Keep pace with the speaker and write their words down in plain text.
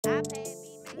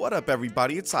What up,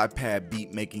 everybody? It's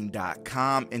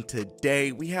iPadbeatmaking.com, and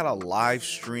today we had a live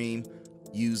stream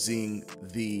using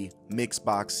the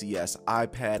MixBox CS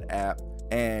iPad app,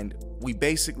 and we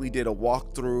basically did a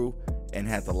walkthrough and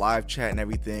had the live chat and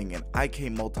everything, and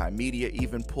IK Multimedia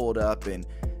even pulled up and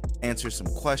answered some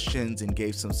questions and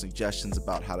gave some suggestions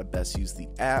about how to best use the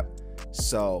app.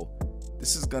 So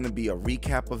this is going to be a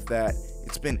recap of that.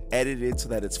 It's been edited so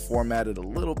that it's formatted a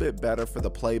little bit better for the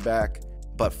playback.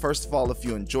 But first of all, if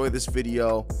you enjoy this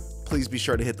video, please be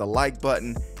sure to hit the like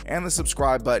button and the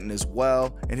subscribe button as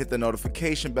well, and hit the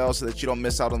notification bell so that you don't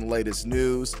miss out on the latest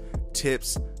news,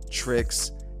 tips,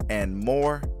 tricks, and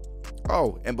more.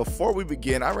 Oh, and before we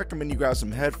begin, I recommend you grab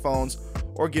some headphones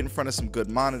or get in front of some good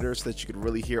monitors so that you can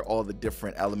really hear all the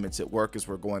different elements at work as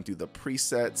we're going through the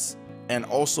presets. And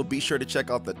also be sure to check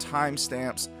out the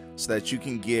timestamps so that you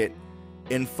can get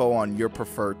info on your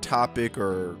preferred topic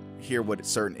or hear what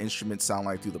certain instruments sound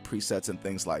like through the presets and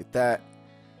things like that.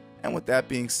 And with that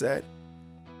being said,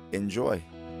 enjoy.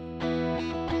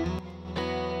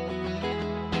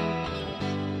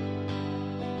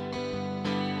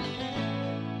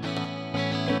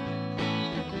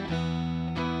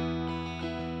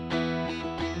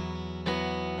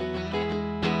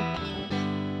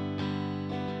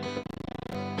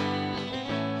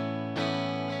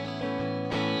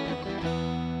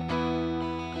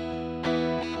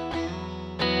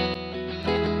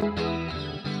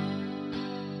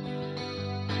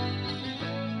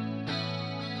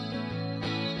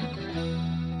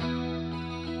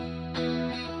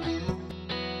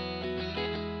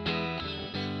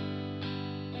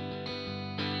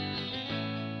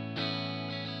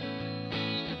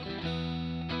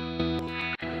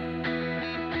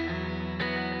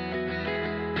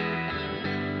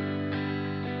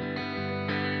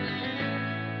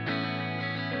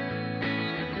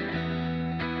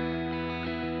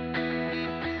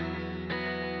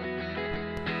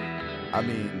 I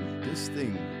mean, this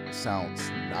thing sounds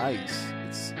nice.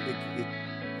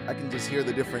 I can just hear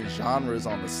the different genres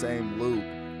on the same loop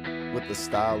with the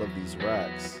style of these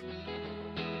racks.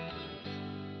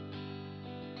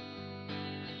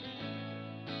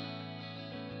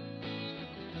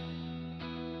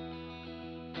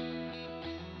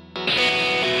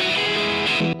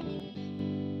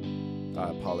 I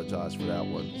apologize for that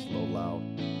one. It's a little loud.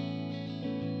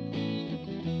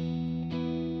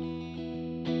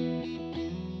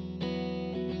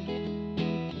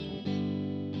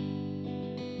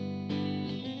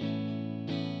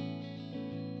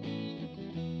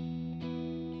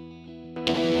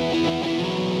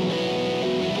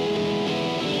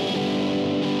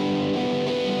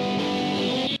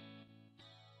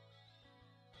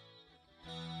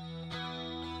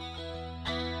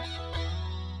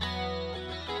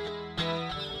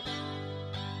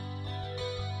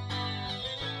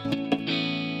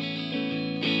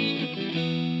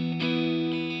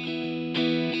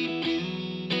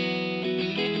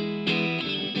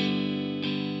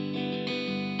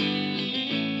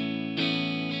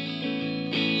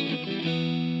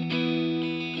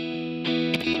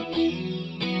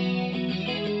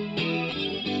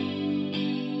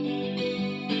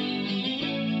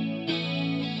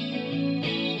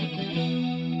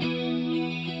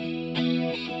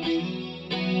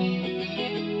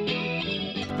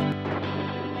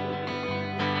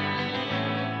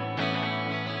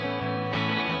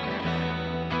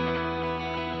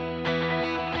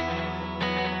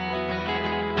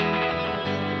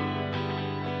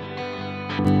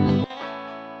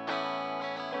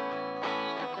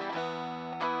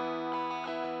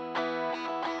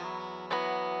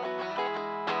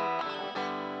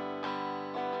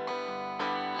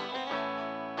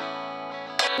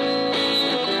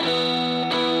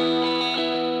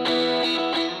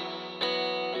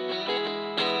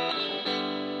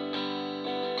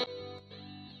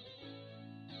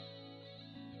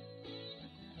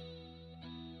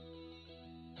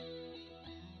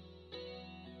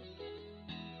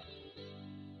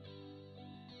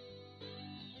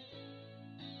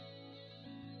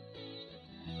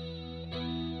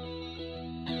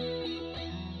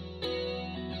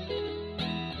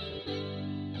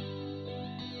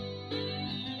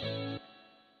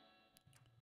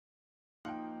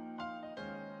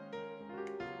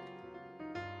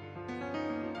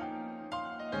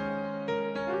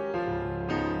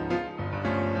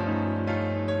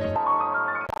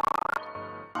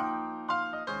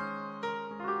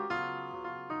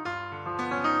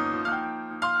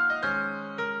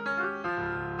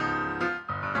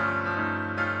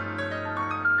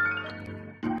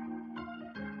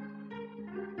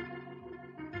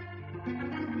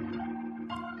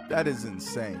 That is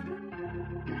insane.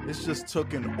 It's just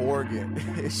took an organ.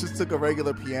 It just took a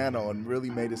regular piano and really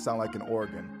made it sound like an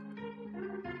organ.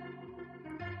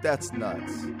 That's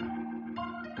nuts.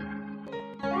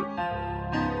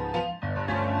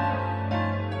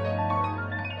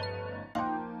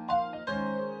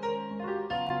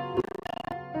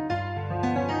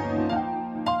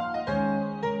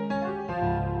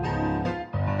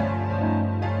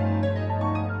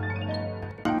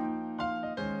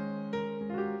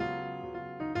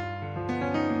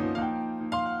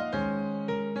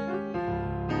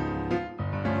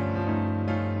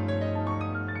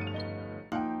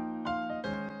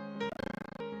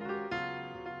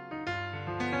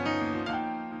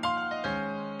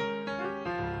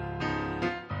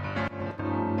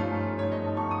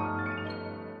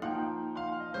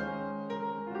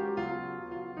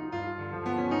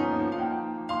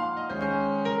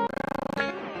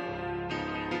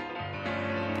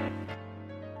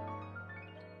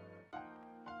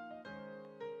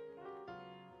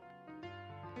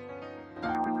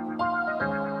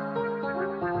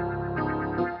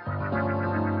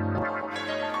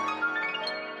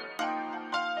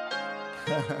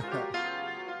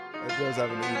 It does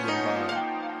have an EDM vibe.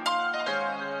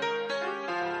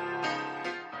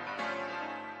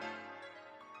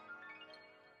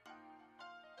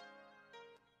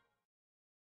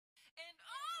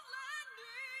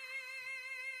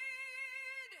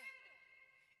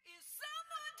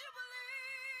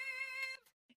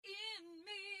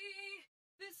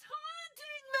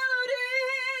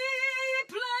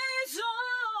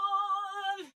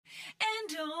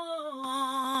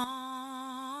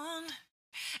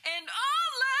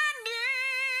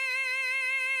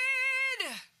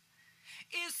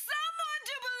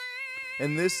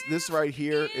 And this right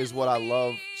here is what I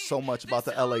love so much about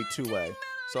the LA 2A.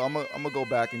 So I'm gonna go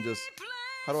back and just,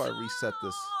 how do I reset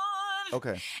this?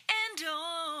 Okay.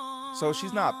 So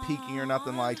she's not peaking or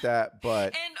nothing like that,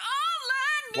 but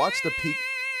watch the peak.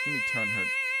 Let me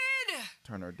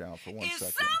turn her down for 1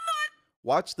 second.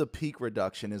 Watch the peak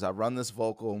reduction as I run this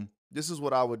vocal. This is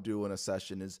what I would do in a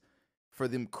session, is for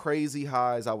them crazy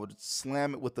highs, I would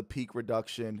slam it with the peak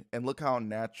reduction, and look how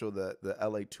natural the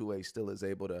LA 2A still is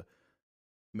able to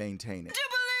maintain it.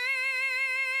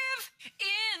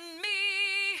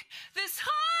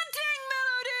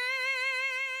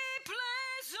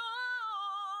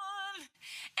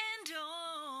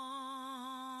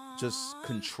 Just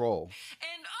control.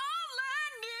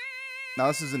 Now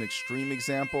this is an extreme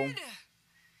example.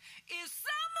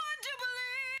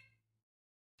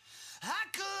 I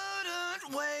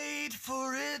couldn't wait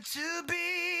for it to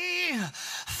be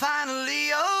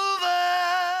finally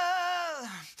over.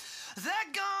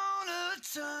 They're gonna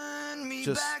turn me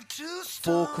just back to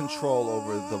full control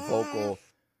over the vocal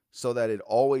so that it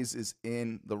always is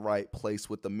in the right place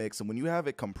with the mix. And when you have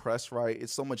it compressed right,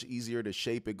 it's so much easier to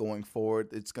shape it going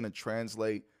forward. It's going to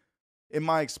translate, in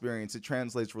my experience, it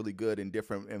translates really good in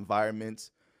different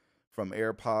environments, from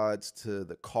AirPods to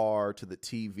the car to the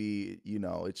TV. You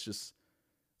know, it's just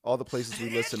all the places we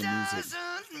listen to music. It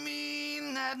doesn't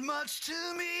mean that much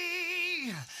to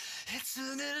me. It's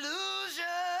an illusion.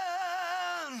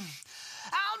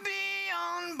 I'll be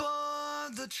on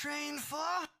board the train for...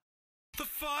 The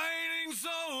fighting's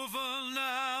over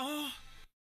now.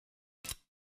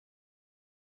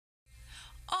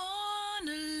 On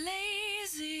a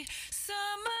lazy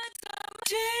summertime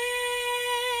day,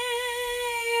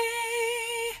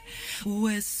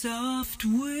 where soft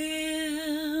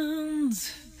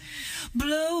winds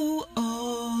blow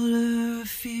all our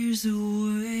fears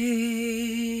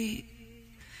away,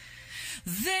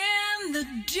 then the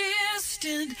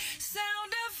distant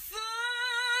sound of thunder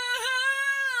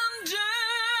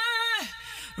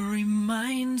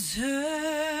reminds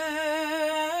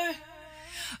her,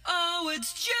 oh,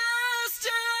 it's just a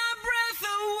breath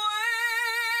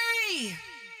away.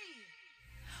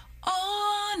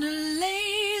 On a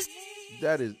lazy...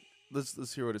 That is,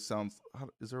 let's hear what it sounds.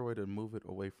 Is there a way to move it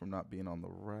away from not being on the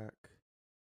rack?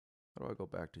 How do I go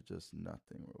back to just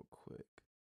nothing real quick?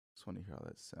 Just want to hear how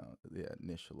that sounds. Yeah,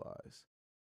 initialize.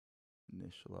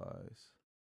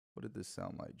 What did this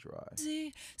sound like dry?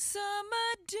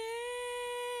 Summer day,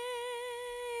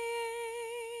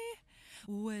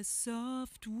 where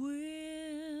soft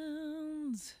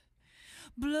winds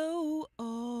blow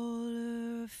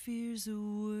all our fears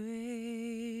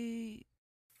away.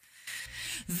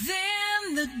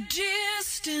 Then the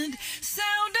distant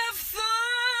sound of thunder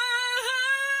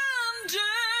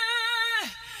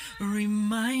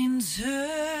reminds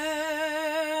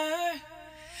her,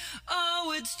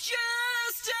 oh, it's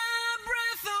just a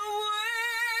breath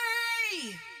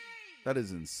away. That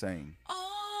is insane.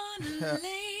 On a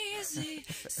lazy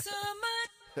summer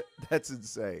That's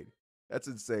insane. That's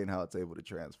insane how it's able to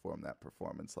transform that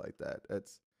performance like that.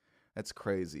 That's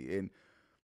crazy. And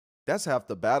that's half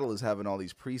the battle, is having all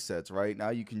these presets, right? Now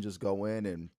you can just go in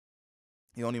and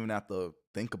you don't even have to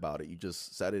think about it. You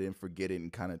just set it and forget it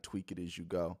and kind of tweak it as you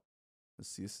go. Let's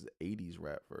see, this is 80s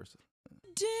rap verse.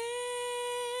 Day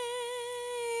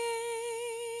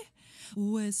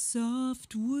where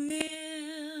soft winds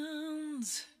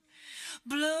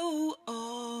blow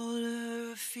all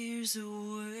her fears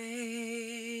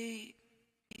away.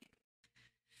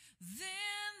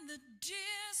 Then the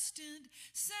distant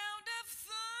sound of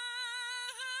thunder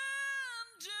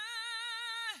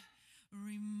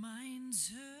reminds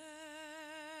her,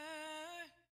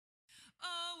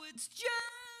 oh, it's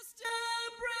just a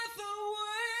breath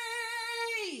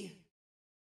away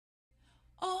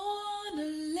on a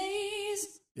lazy.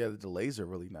 Yeah, the delays are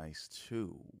really nice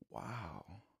too.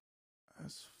 Wow.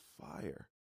 That's fire.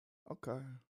 Okay.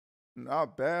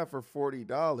 Not bad for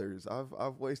 $40.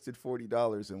 I've wasted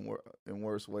 $40 in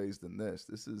worse ways than this.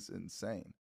 This is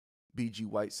insane. BG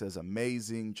White says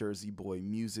amazing. Jersey Boy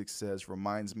Music says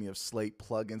reminds me of Slate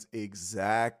plugins.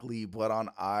 Exactly, but on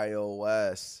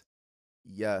iOS.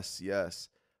 Yes, yes.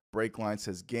 Breakline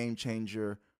says game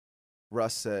changer.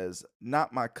 Russ says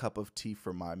not my cup of tea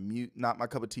for my music,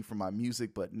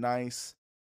 but nice.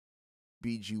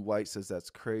 BG White says that's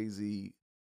crazy.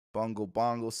 Bungle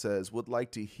Bongle says, would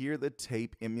like to hear the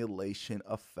tape emulation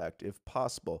effect if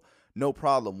possible. No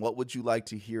problem. What would you like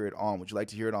to hear it on? Would you like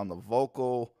to hear it on the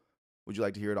vocal? Would you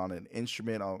like to hear it on an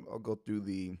instrument? I'll go through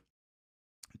the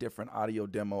different audio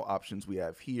demo options we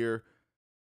have here.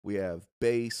 We have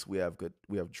bass, we have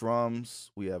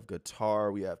drums, we have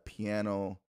guitar, we have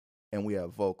piano, and we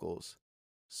have vocals.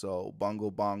 So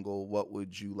Bungle Bongle, what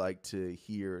would you like to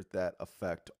hear that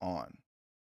effect on?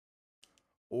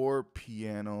 Or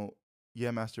piano.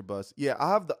 Yeah, master bus. Yeah,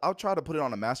 I'll try to put it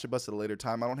on a master bus at a later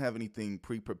time. I don't have anything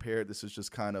pre-prepared. This is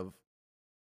just kind of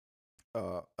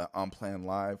unplanned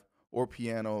live. Or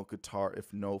piano, guitar,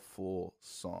 if no full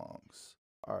songs.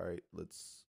 All right,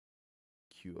 let's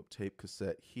cue up tape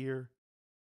cassette here.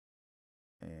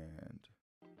 And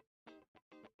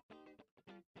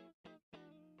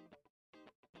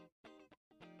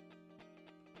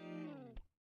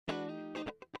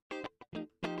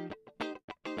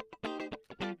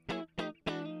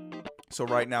so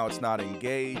right now it's not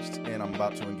engaged, and I'm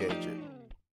about to engage it.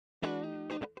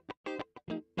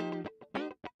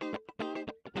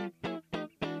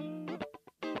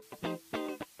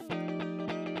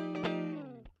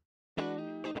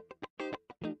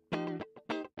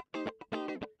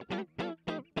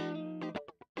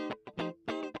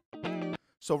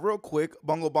 So real quick,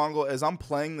 Bungle Bongo, as I'm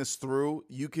playing this through,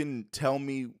 you can tell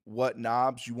me what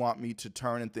knobs you want me to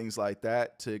turn and things like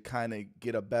that to kind of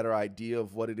get a better idea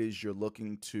of what it is you're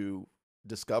looking to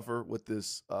discover with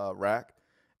this rack,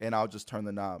 and I'll just turn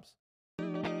the knobs.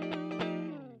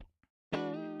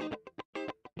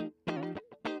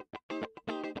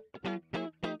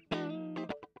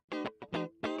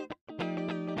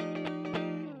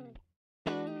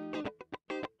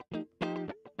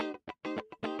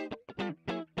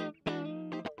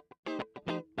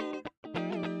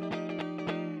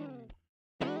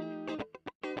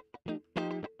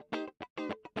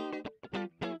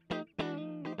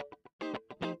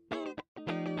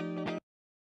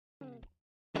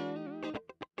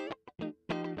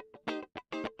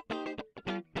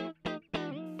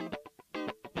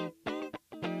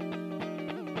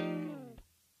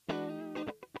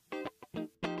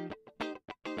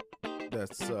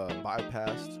 That's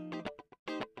bypassed.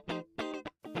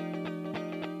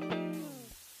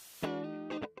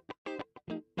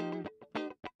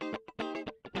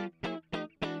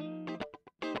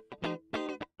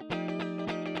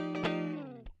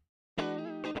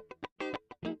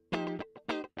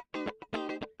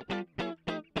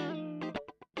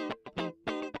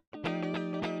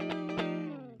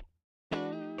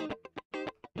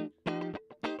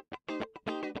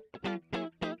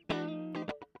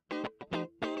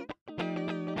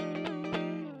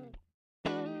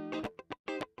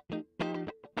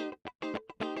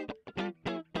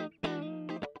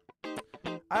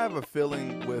 I have a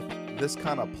feeling with this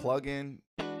kind of plugin,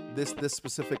 this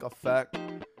specific effect,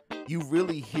 you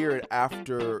really hear it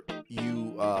after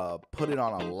you put it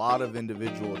on a lot of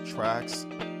individual tracks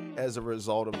as a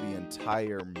result of the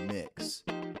entire mix.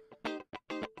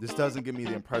 This doesn't give me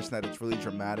the impression that it's really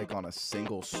dramatic on a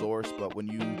single source, but when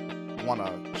you want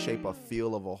to shape a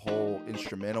feel of a whole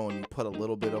instrumental and you put a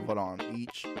little bit of it on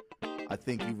each, I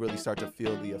think you really start to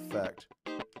feel the effect.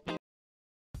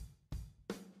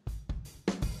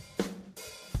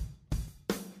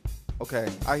 Okay,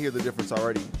 I hear the difference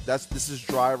already. This is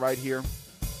dry right here.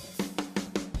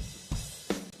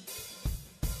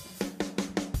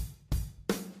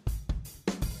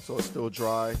 So it's still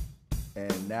dry.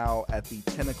 And now at the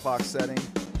 10 o'clock setting,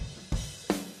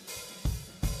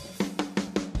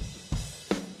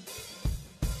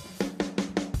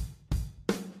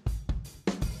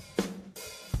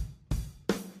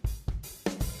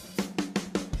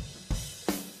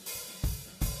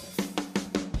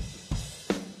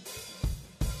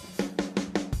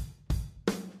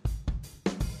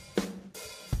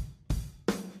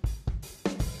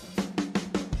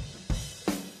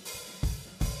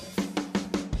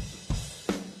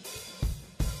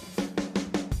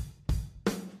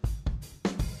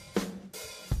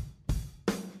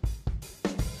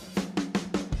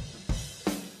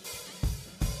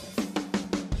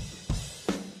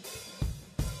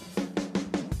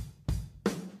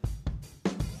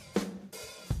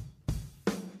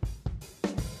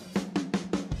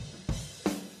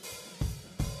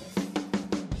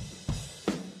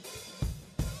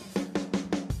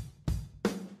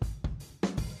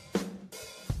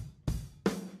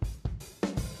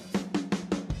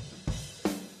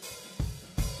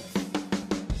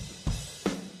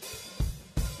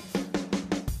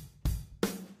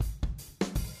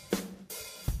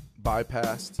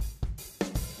 bypassed.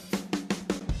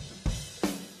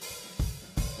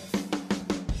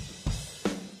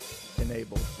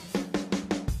 Enabled.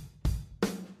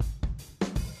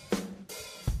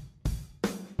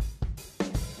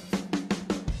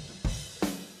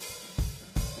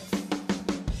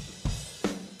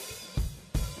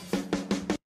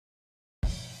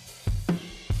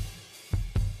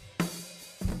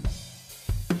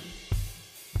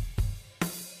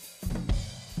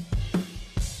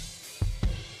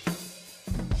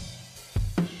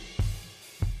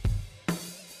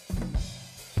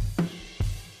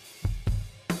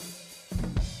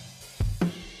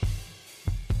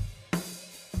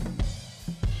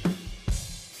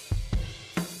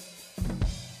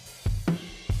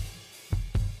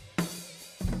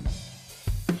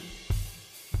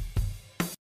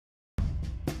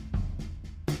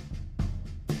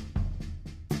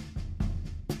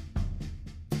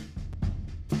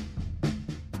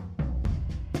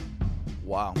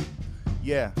 Wow.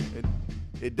 Yeah,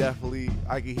 it definitely,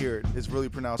 I can hear it. It's really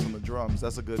pronounced on the drums.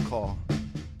 That's a good call.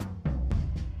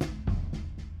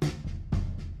 That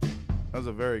was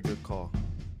a very good call.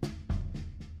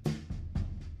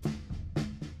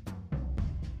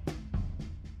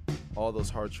 All those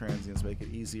hard transients make it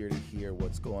easier to hear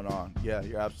what's going on. Yeah,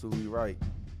 you're absolutely right.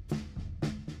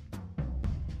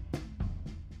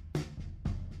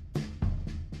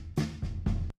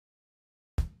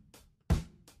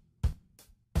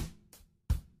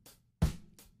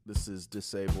 This is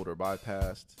disabled or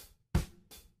bypassed.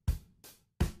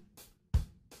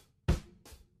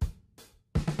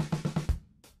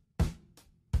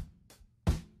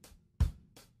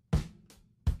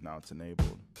 Now it's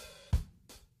enabled.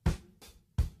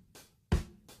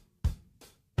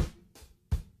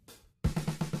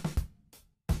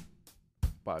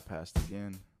 Bypassed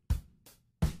again.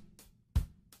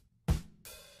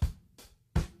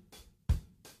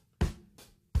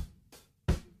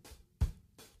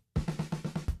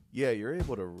 Yeah, you're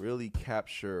able to really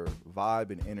capture vibe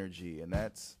and energy, and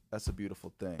that's a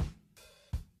beautiful thing.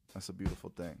 That's a beautiful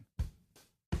thing.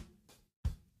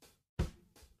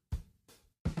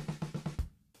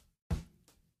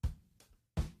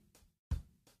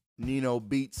 Nino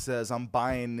Beat says, "I'm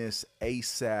buying this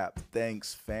ASAP.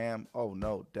 Thanks, fam." Oh,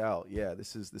 no doubt. Yeah,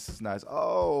 this is nice.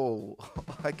 Oh,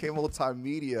 IK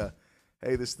Multimedia.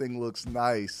 Hey, this thing looks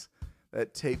nice.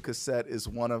 That tape cassette is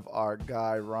one of our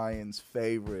guy Ryan's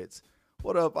favorites.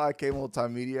 What up, IK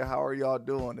Multimedia? How are y'all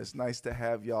doing? It's nice to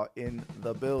have y'all in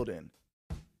the building.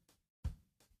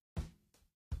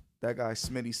 That guy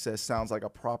Smitty says, "Sounds like a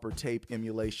proper tape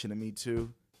emulation to me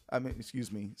too." Excuse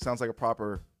me. Sounds like a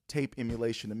proper tape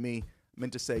emulation to me. I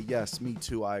meant to say yes, me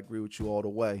too. I agree with you all the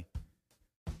way.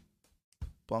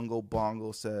 Bungle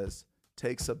Bongo says,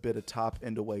 "Takes a bit of top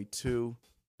end away too."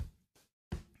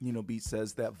 Beat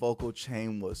says that vocal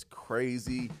chain was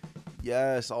crazy.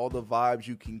 Yes, all the vibes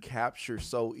you can capture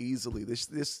so easily.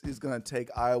 This is gonna take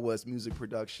iOS music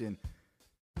production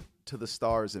to the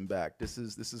stars and back. This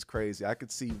is crazy. I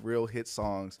could see real hit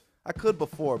songs. I could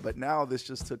before, but now this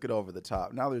just took it over the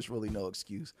top. Now there's really no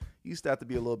excuse. You used to have to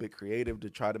be a little bit creative to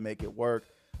try to make it work.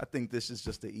 I think this is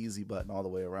just the easy button all the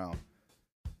way around.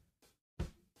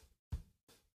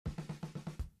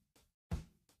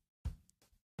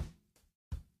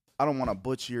 I don't want to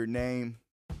butcher your name.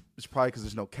 It's probably because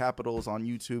there's no capitals on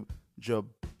YouTube.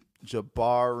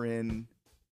 Jabarin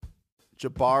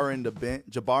Jabbar in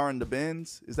the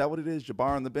Benz. Is that what it is?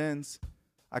 Jabbar in the Benz.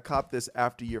 I copped this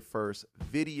after your first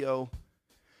video.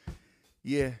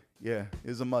 Yeah, it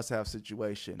was a must-have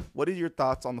situation. What are your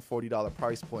thoughts on the $40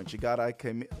 price point? You got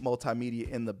IK Multimedia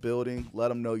in the building. Let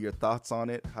them know your thoughts on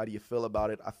it. How do you feel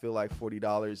about it? I feel like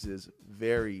 $40 is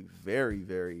very, very,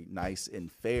 very nice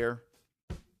and fair.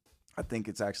 I think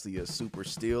it's actually a super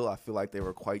steal. I feel like they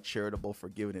were quite charitable for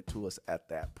giving it to us at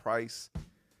that price.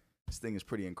 This thing is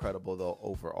pretty incredible, though,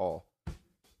 overall.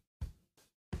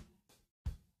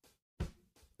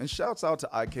 And shouts out to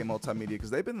IK Multimedia because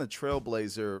they've been the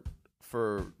trailblazer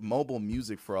for mobile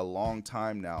music for a long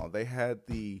time now. They had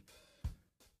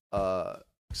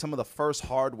some of the first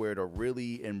hardware to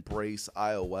really embrace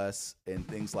iOS and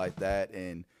things like that.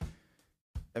 And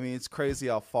I mean, it's crazy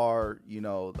how far, the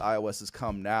iOS has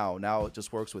come now. Now it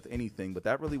just works with anything, but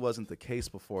that really wasn't the case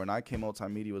before. And IK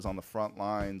Multimedia was on the front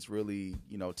lines, really,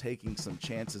 taking some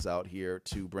chances out here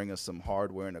to bring us some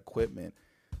hardware and equipment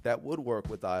that would work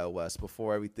with iOS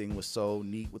before everything was so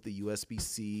neat with the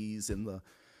USB-Cs and the,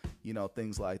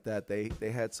 things like that.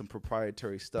 They had some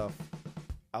proprietary stuff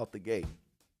out the gate.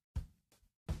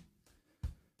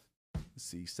 Let's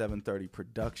see, 730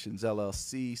 Productions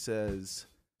LLC says,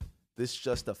 this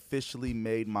just officially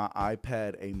made my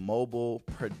iPad a mobile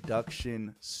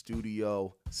production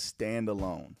studio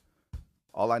standalone.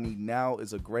 All I need now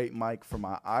is a great mic for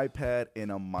my iPad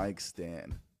and a mic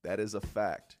stand. That is a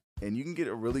fact. And you can get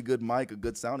a really good mic, a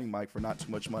good sounding mic for not too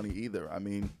much money either. I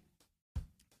mean,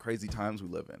 crazy times we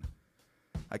live in.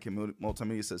 IK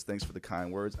Multimedia says, thanks for the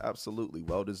kind words. Absolutely,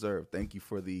 well deserved. Thank you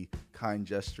for the kind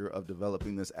gesture of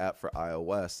developing this app for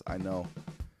iOS. I know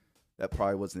that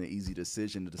probably wasn't an easy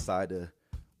decision to decide to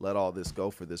let all this go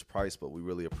for this price, but we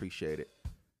really appreciate it.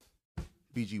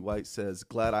 BG White says,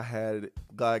 glad I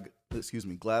got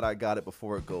it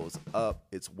before it goes up.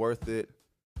 It's worth it.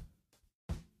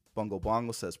 Bungo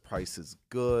Bongo says, price is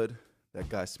good. That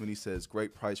guy Smitty says,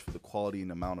 great price for the quality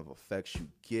and amount of effects you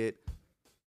get.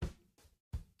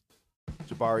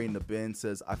 Jabari in the bin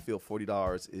says, I feel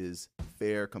 $40 is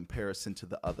fair comparison to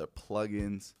the other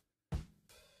plugins.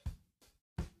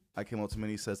 IK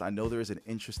Multimedia says, I know there is an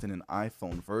interest in an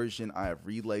iPhone version. I have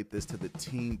relayed this to the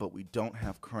team, but we don't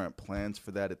have current plans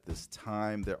for that at this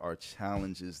time. There are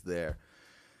challenges there.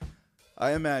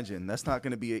 I imagine that's not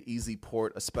going to be an easy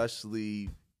port, especially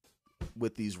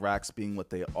with these racks being what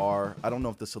they are. I don't know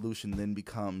if the solution then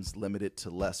becomes limited to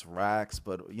less racks,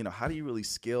 but how do you really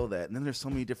scale that? And then there's so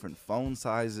many different phone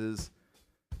sizes.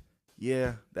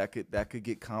 Yeah, that could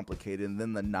get complicated. And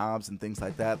then the knobs and things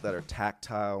like that are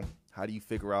tactile. How do you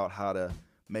figure out how to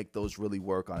make those really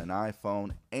work on an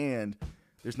iPhone? And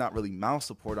there's not really mouse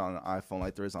support on an iPhone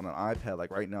like there is on an iPad. Like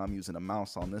right now I'm using a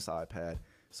mouse on this iPad.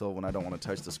 So when I don't want to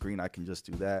touch the screen, I can just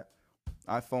do that.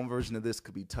 iPhone version of this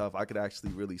could be tough. I could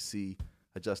actually really see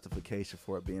a justification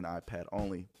for it being iPad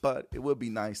only. But it would be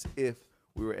nice if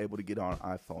we were able to get on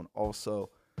iPhone also.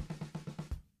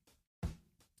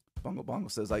 Bungo Bongo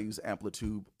says, I use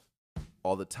Amplitude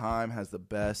all the time. Has the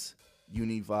best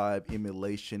Univibe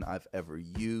emulation I've ever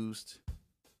used.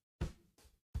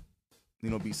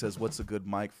 Nino B says, what's a good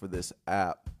mic for this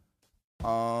app?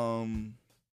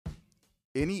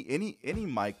 Any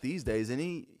mic these days.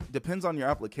 Depends on your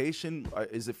application.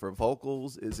 Is it for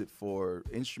vocals? Is it for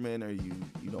instrument? Or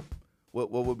what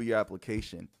would be your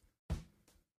application?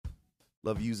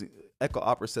 Echo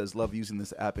Opera says, love using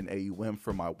this app in AUM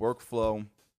for my workflow.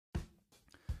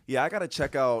 Yeah, I gotta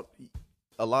check out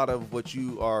a lot of what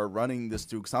you are running this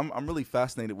through, because I'm really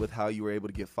fascinated with how you were able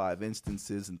to get 5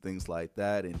 instances and things like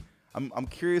that. And I'm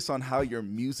curious on how your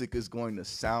music is going to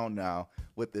sound now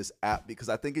with this app, because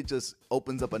I think it just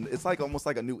opens up it's like almost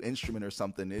like a new instrument or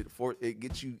something. It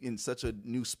gets you in such a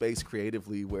new space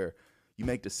creatively where you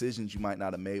make decisions you might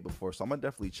not have made before. So I'm gonna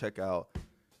definitely check out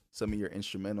some of your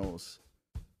instrumentals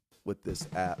with this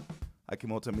app. IK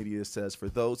Multimedia says, for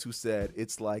those who said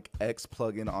it's like X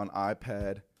plugin on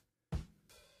iPad,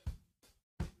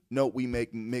 note we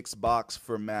make MixBox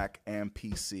for Mac and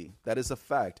PC. That is a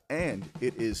fact, and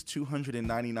it is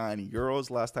 299 euros.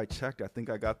 Last I checked, I think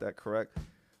I got that correct.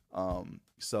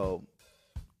 So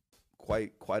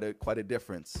quite a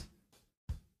difference.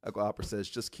 Echo Opera says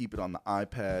just keep it on the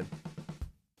iPad.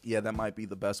 Yeah, that might be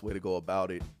the best way to go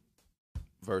about it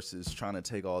versus trying to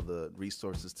take all the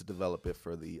resources to develop it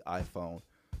for the iPhone.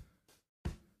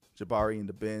 Jabari in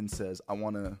the bin says, I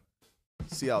want to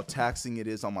see how taxing it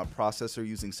is on my processor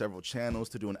using several channels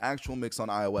to do an actual mix on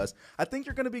iOS. I think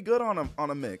you're going to be good on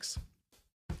a mix.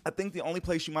 I think the only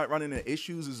place you might run into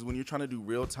issues is when you're trying to do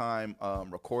real-time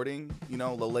recording,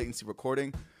 low latency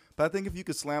recording. But I think if you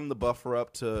could slam the buffer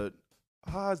up to,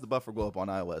 how does the buffer go up on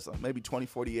iOS? Maybe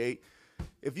 2048.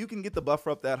 if you can get the buffer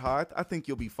up that high, I think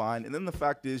you'll be fine. And then the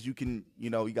fact is, you can, you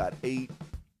know, you got 8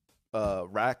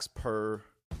 racks per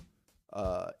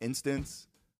instance.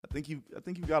 I think you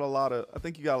got a lot of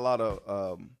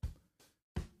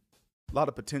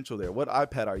potential there. What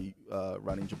iPad are you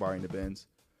running, Jabari in the Benz?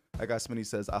 I got Smitty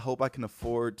says, I hope I can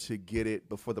afford to get it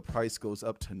before the price goes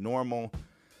up to normal.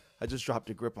 I just dropped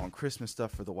a grip on Christmas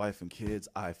stuff for the wife and kids.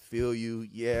 I feel you.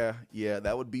 Yeah,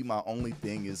 that would be my only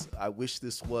thing, is I wish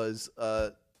this was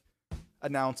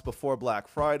announced before Black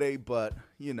Friday, but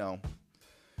you know,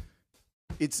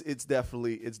 it's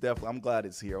definitely, I'm glad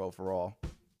it's here overall.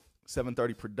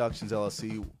 730 Productions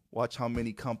LLC. Watch how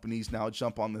many companies now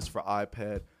jump on this for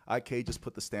iPad. IK just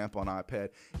put the stamp on iPad.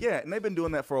 Yeah, and they've been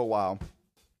doing that for a while.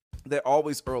 They're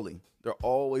always early. They're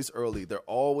always early. They're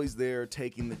always there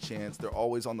taking the chance. They're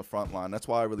always on the front line. That's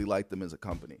why I really like them as a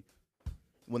company.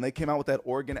 When they came out with that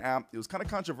Oregon app, it was kind of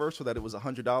controversial that it was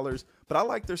 $100, but I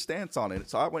like their stance on it.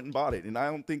 So I went and bought it. And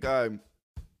I don't think I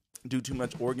do too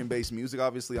much organ-based music.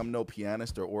 Obviously, I'm no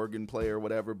pianist or organ player or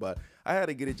whatever, but I had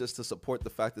to get it just to support the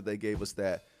fact that they gave us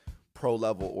that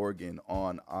pro-level organ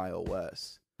on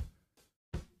iOS.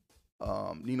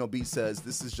 Nino B says,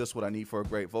 this is just what I need for a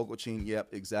great vocal chain.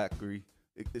 Yep, exactly.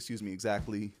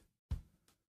 Exactly.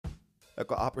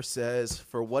 Echo Opera says,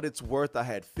 for what it's worth, I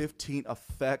had 15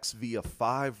 effects via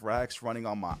 5 racks running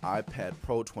on my iPad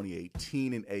Pro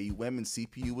 2018, and AUM and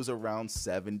CPU was around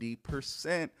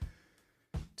 70%.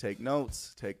 Take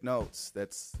notes.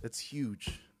 That's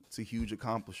huge. It's a huge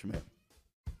accomplishment.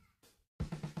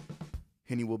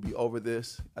 Henny will be over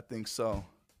this. I think so.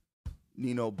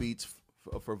 Nino Beats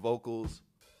for vocals.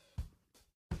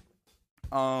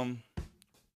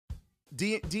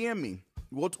 DM me.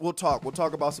 We'll talk. We'll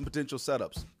talk about some potential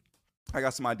setups. I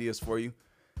got some ideas for you.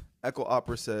 Echo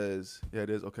Opera says, yeah, it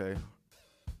is. Okay.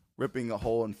 Ripping a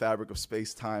hole in fabric of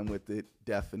space-time with it.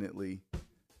 Definitely.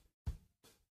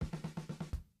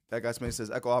 That guy Smith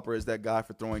says, Echo Opera is that guy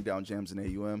for throwing down jams in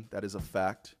AUM. That is a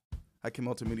fact. IK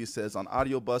Multimedia says, on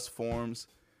audio bus forums,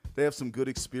 they have some good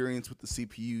experience with the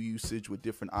CPU usage with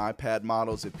different iPad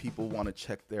models if people want to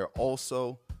check there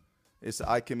also. It's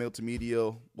IK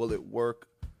Multimedia. Will it work?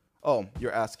 Oh,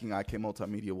 you're asking IK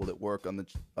Multimedia, will it work on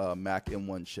the Mac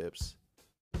M1 chips?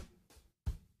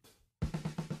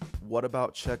 What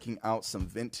about checking out some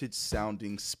vintage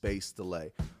sounding space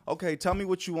delay? Okay, tell me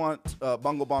what you want,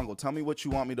 Bungle Bongo. Tell me what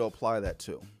you want me to apply that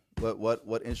to.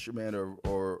 What instrument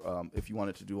or if you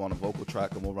wanted to do on a vocal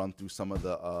track, and we'll run through some of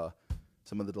the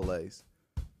delays.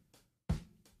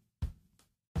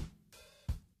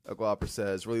 Echo Opera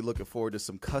says, really looking forward to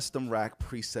some custom rack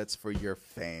presets for your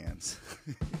fans.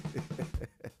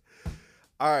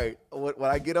 All right, when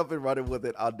I get up and running with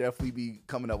it, I'll definitely be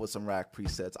coming up with some rack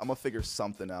presets. I'm gonna figure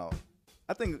something out.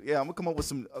 I think, yeah, I'm gonna come up with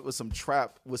some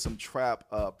trap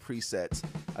presets.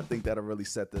 I think that'll really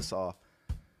set this off.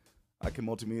 IK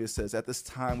Multimedia says, at this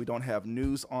time we don't have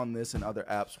news on this and other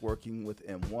apps working with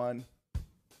M1.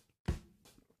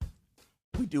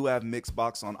 We do have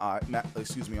MixBox on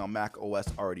Mac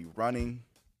OS already running.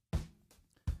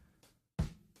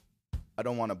 I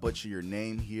don't want to butcher your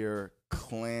name here. I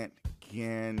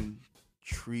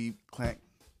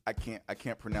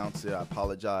can't pronounce it. I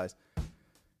apologize.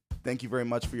 Thank you very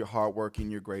much for your hard work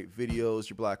and your great videos.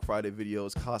 Your Black Friday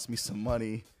videos cost me some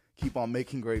money. Keep on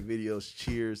making great videos.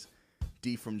 Cheers.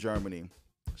 D from Germany.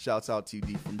 Shouts out to you,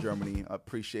 D from Germany. I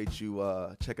appreciate you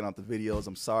checking out the videos.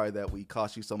 I'm sorry that we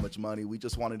cost you so much money. We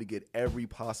just wanted to get every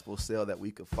possible sale that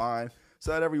we could find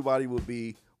so that everybody would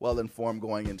be well informed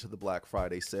going into the Black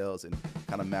Friday sales and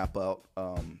kind of map out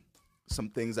some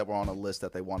things that were on a list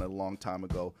that they wanted a long time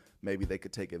ago. Maybe they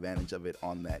could take advantage of it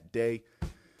on that day.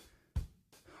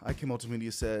 IK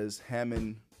Multimedia says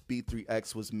Hammond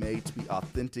B3X was made to be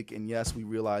authentic, and yes, we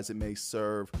realize it may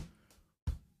serve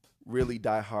really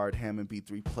diehard Hammond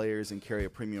B3 players and carry a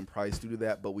premium price due to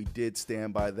that, but we did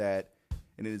stand by that,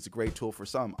 and it is a great tool for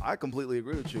some. I completely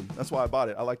agree with you. That's why I bought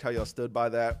it. I liked how y'all stood by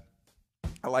that.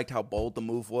 I liked how bold the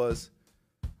move was.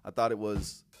 I thought it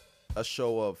was a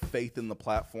show of faith in the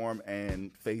platform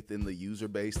and faith in the user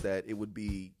base that it would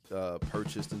be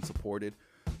purchased and supported.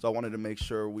 So I wanted to make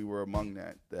sure we were among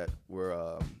that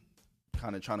we're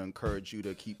kind of trying to encourage you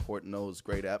to keep porting those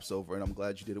great apps over, and I'm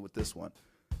glad you did it with this one.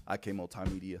 IK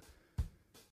Multimedia.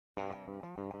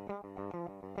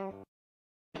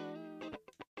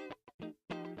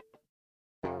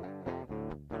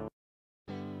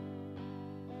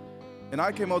 And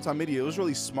IK Multimedia, it was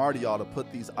really smart of y'all to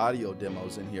put these audio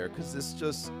demos in here, because this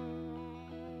just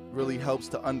really helps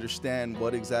to understand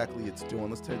what exactly it's doing.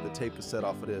 Let's take the tape cassette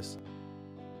off of this.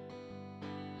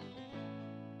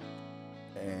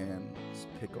 And let's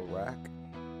pick a rack.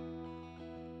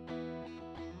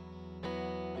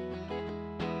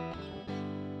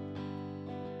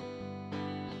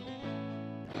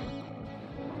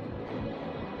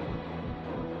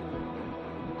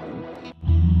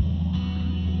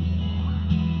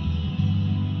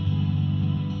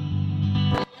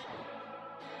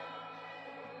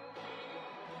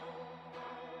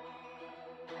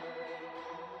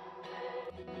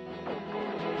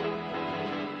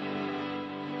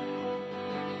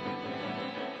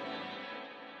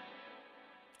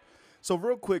 So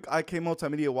real quick, IK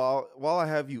Multimedia, while I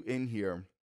have you in here,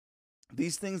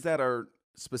 these things that are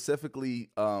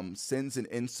specifically sends and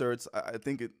inserts, I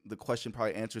think the question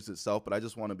probably answers itself, but I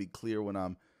just want to be clear when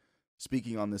I'm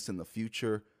speaking on this in the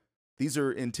future. These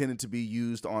are intended to be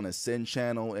used on a send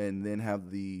channel and then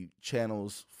have the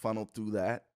channels funneled through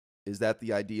that. Is that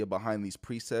the idea behind these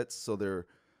presets? So they're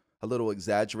a little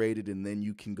exaggerated, and then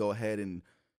you can go ahead and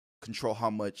control how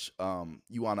much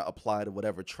you want to apply to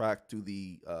whatever track through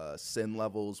the send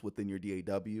levels within your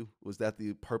DAW. Was that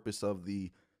the purpose of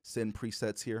the send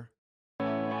presets here?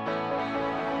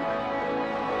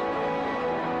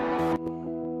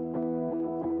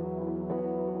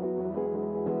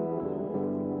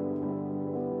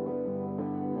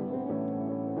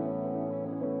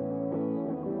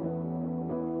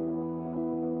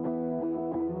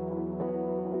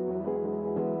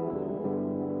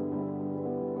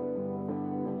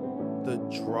 The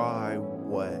dry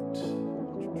wet.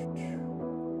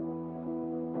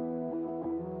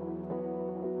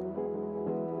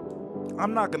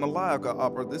 I'm not gonna lie,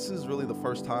 Opera, this is really the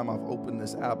first time I've opened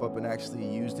this app up and actually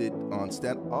used it on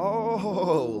stand.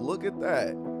 Oh, look at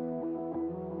that.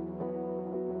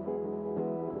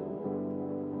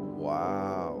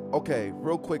 Wow. Okay,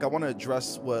 real quick, I want to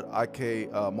address what IK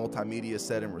Multimedia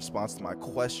said in response to my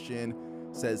question.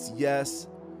 It says yes.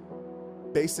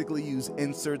 Basically use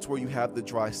inserts where you have the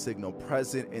dry signal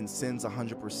present and sends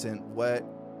 100% wet,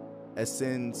 as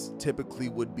sends typically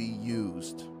would be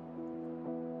used.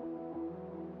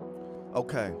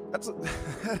 Okay,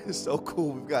 that is so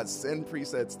cool. We've got send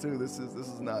presets too. This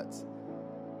is nuts.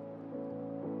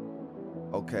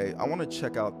 Okay, I want to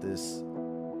check out this.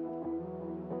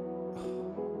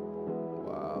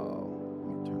 Wow. Let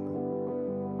me turn that.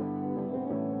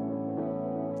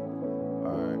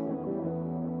 All right.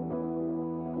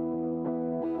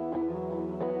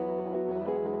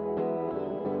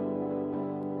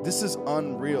 This is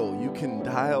unreal. You can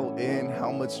dial in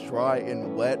how much dry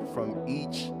and wet from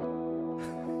each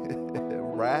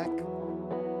rack.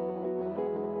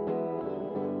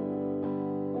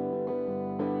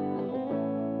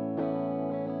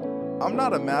 I'm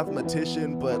not a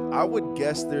mathematician, but I would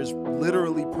guess there's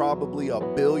literally probably a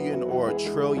billion or a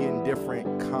trillion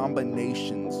different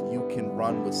combinations you can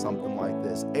run with something like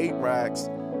this. 8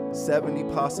 racks, 70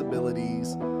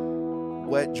 possibilities,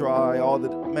 wet, dry, all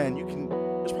the, man,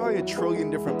 there's probably a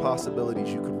trillion different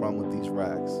possibilities you could run with these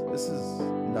racks. This is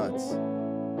nuts.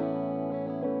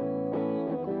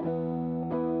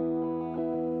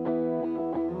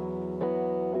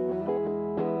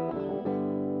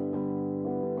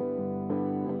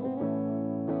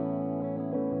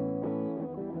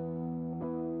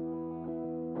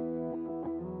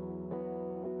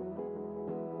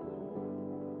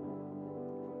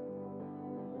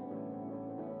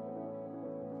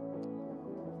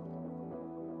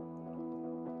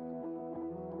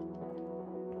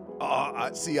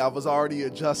 See, I was already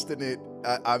adjusting it.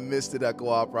 I missed it, Echo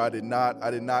Opera. I did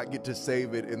not get to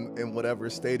save it in whatever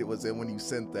state it was in when you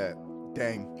sent that.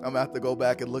 Dang, I'm gonna have to go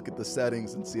back and look at the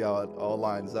settings and see how it all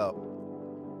lines up.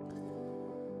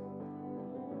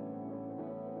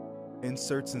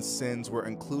 Inserts and sends were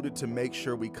included to make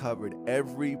sure we covered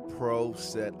every pro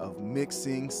set of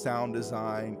mixing, sound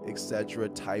design, etc.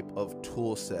 type of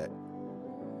tool set.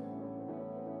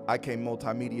 IK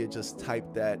Multimedia just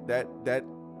typed that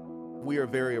we are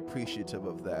very appreciative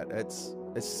of that. It's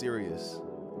serious.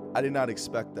 I did not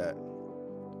expect that.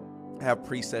 Have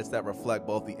presets that reflect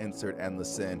both the insert and the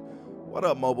send. What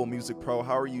up, Mobile Music Pro?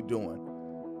 How are you doing?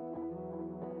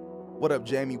 What up,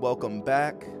 Jamie? Welcome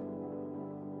back.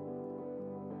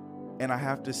 And I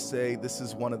have to say, this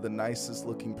is one of the nicest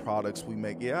looking products we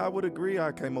make. Yeah, I would agree,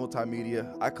 IK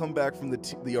Multimedia. I come back from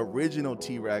the original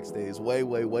T-Rex days,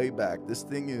 way back. This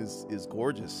thing is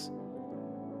gorgeous.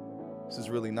 This is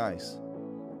really nice.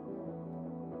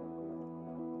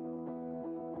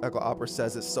 Echo Opera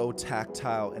says it's so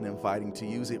tactile and inviting to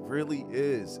use. It really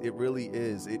is. It really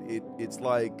is. It's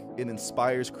like it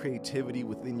inspires creativity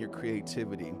within your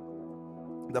creativity.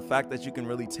 The fact that you can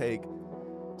really take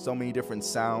so many different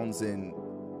sounds and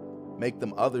make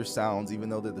them other sounds, even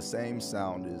though they're the same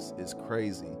sound, is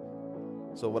crazy.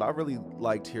 So what I really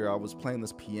liked here, I was playing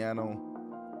this piano.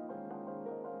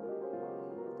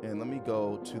 And let me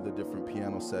go to the different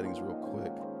piano settings real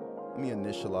quick. Let me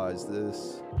initialize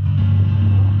this.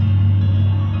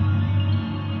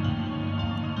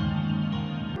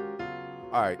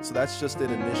 All right, so that's just it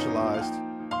initialized.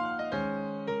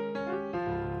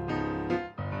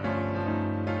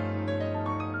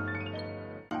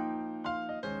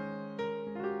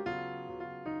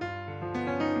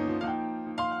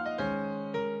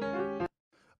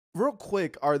 Real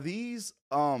quick, are these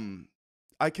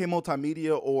IK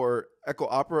Multimedia or Echo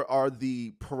Opera, are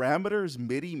the parameters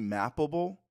MIDI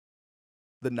mappable?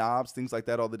 The knobs, things like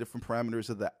that, all the different parameters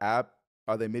of the app,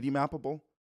 are they MIDI mappable?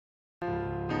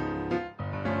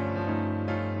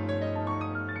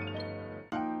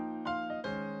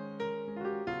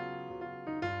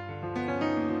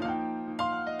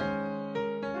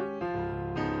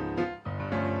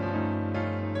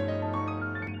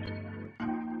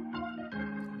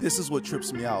 This is what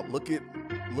trips me out. Look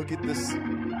at this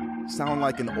sound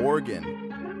like an organ.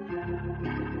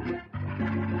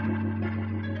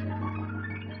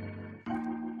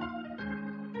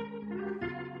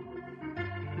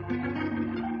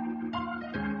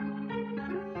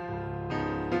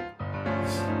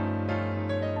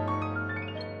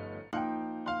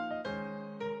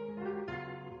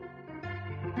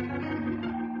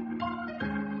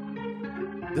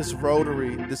 This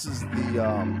rotary, this is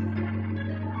the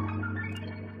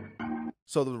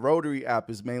so the rotary app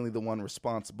is mainly the one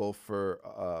responsible for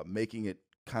making it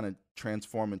kind of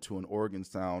transform into an organ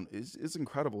sound. It's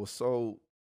incredible. It's so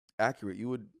accurate. You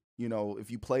would, you know,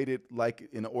 if you played it like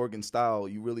in an organ style,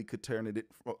 you really could turn it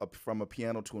from a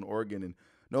piano to an organ, and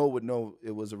no one would know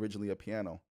it was originally a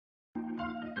piano.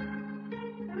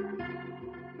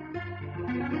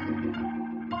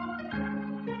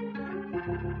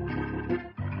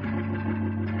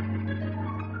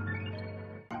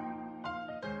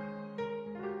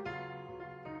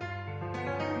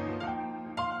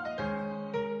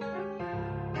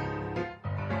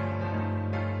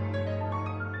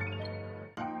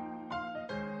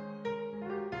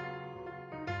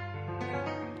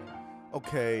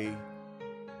 Okay.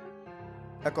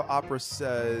 Echo Opera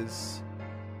says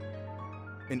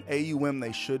in AUM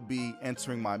they should be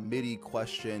answering my MIDI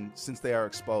question since they are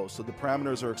exposed. So the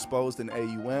parameters are exposed in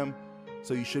AUM,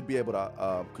 so you should be able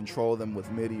to control them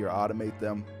with MIDI or automate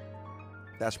them.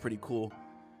 That's pretty cool.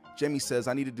 Jamie says,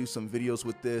 I need to do some videos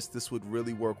with this. This would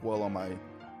really work well on my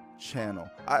channel.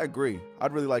 I agree.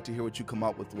 I'd really like to hear what you come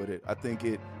up with it. I think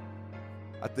it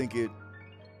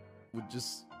would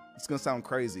just, it's gonna sound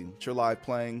crazy. You're live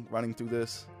playing, running through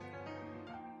this.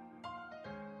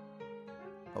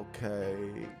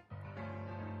 Okay.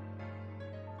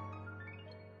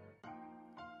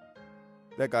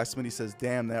 That guy Smitty says,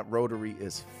 damn, that rotary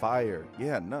is fire.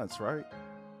 Yeah, nuts, right?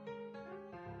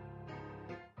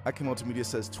 IK Multimedia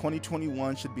says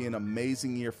 2021 should be an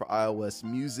amazing year for iOS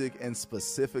music, and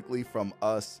specifically from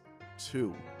us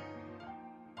too.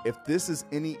 If this is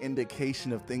any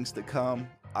indication of things to come,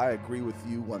 I agree with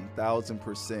you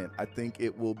 1000%. I think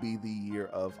it will be the year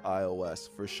of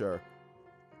iOS for sure.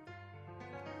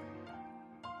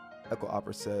 Echo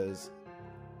Opera says,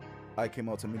 IK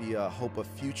Multimedia, hope a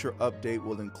future update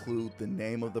will include the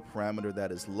name of the parameter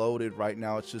that is loaded. Right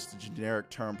now it's just a generic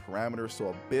term parameter, so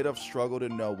a bit of struggle to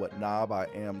know what knob I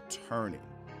am turning.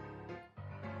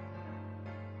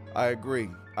 I agree.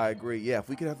 Yeah, if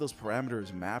we could have those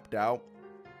parameters mapped out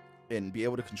and be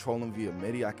able to control them via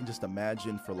MIDI, I can just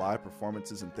imagine for live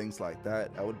performances and things like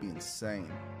that, that would be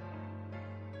insane.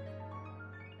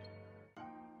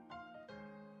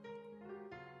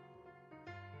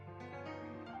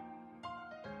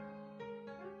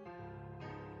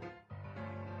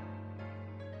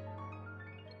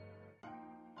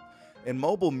 And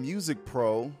Mobile Music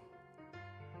Pro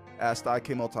asked IK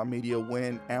Multimedia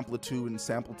when amplitude and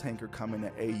sample tank are coming to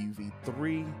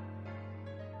AUV3.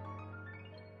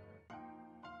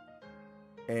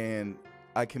 And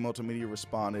IK Multimedia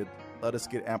responded, let us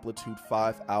get amplitude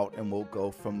 5 out and we'll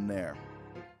go from there.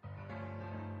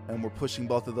 And we're pushing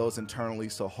both of those internally,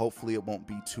 so hopefully it won't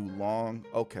be too long.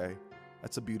 Okay,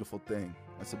 that's a beautiful thing.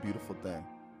 That's a beautiful thing.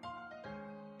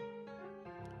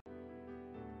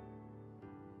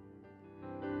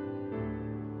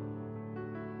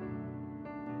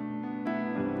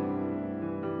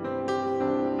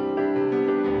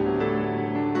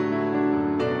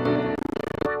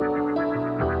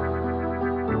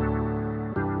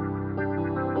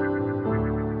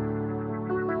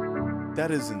 That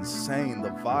is insane. The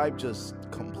vibe just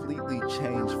completely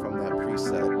changed from that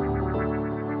preset.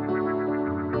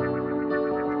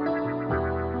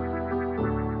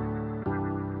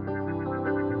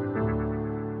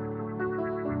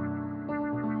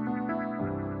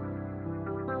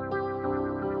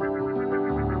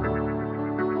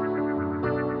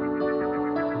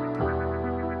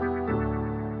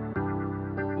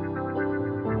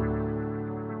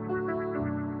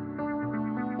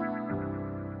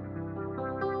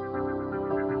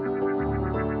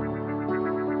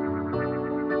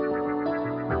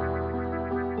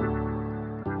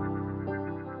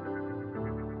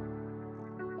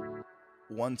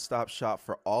 One-stop shop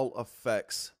for all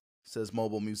effects Says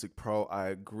Mobile Music Pro. I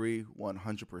agree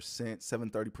 100%.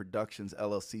 730 Productions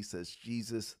LLC says,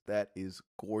 Jesus, that is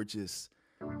gorgeous.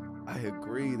 I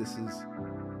agree. This is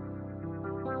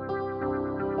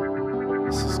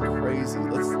crazy.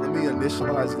 Let me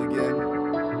initialize it again.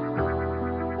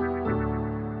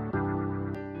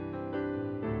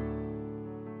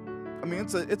 I mean,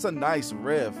 it's a nice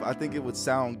riff. I think it would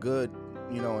sound good,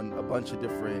 you know, in a bunch of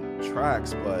different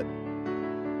tracks, but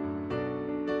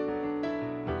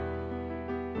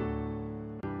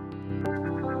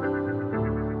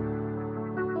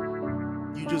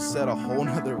you just set a whole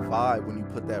nother vibe when you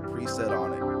put that preset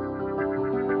on it.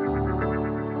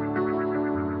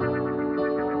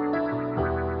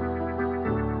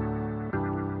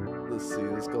 Let's see.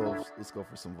 Let's go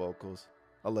for some vocals.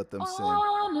 I'll let them sing.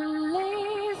 On a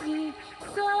lazy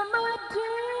summer day,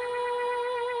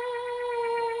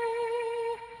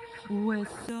 where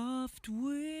soft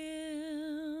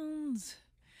winds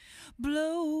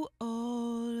blow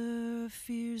all our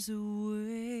fears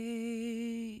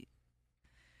away,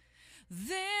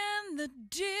 then the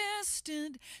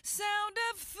distant sound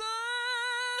of thunder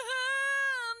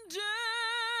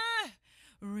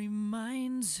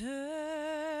reminds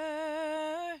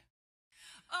her,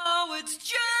 oh, it's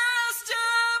just a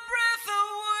breath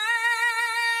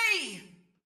away.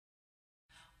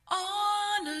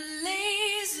 On a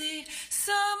lazy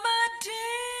summer day,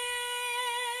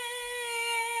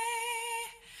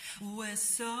 where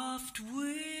soft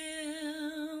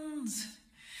winds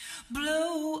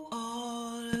blow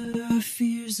all our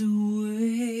fears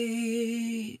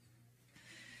away,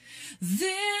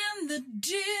 then the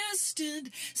distant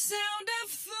sound of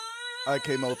thunder.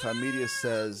 IK Multimedia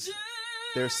says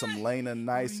there's some Lena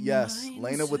nice. Yes,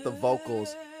 Lena with the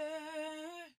vocals.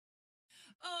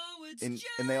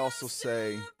 And they also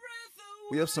say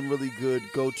we have some really good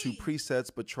go-to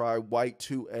presets, but try white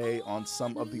 2A on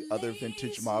some of the other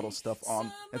vintage model stuff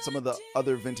on, and some of the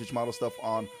other vintage model stuff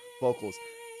on vocals.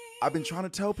 I've been trying to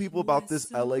tell people about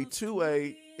this LA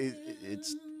 2A.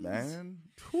 It's man,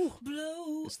 whew,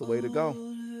 it's the way to go,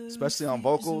 especially on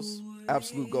vocals.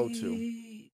 Absolute go-to.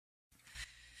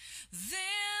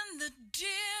 Then the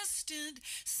distant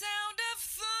sound of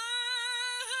thunder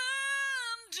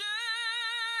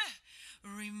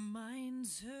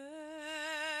reminds her,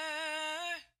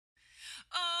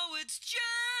 oh, it's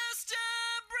just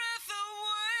a breath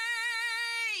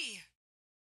away.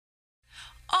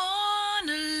 On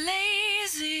a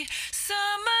lazy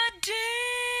summer day,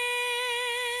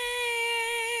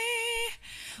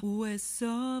 where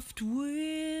soft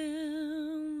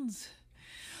winds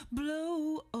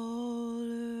blow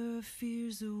all our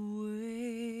fears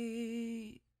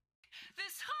away,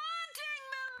 this haunting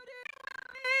melody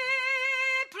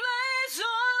plays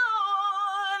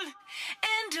on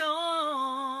and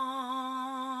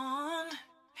on,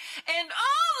 and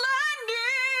all I need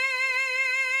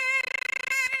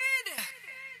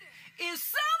is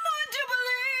someone to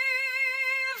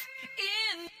believe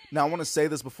in. Now I want to say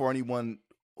this before anyone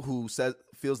who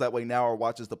feels that way now or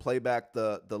watches the playback,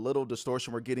 the little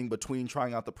distortion we're getting between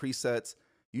trying out the presets,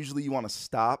 usually you want to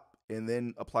stop and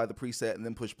then apply the preset and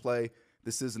then push play.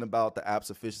 This isn't about the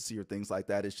app's efficiency or things like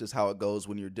that. It's just how it goes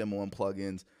when you're demoing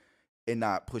plugins and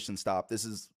not push and stop. This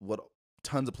is what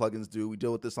tons of plugins do. We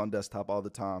deal with this on desktop all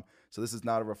the time. So this is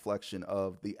not a reflection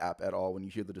of the app at all when you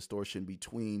hear the distortion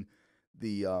between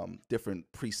the different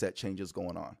preset changes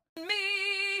going on.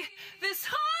 Me, this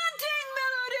haunting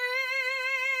melody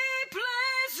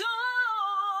plays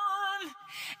on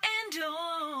and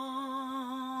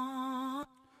on.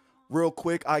 Real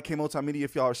quick, IK Multimedia,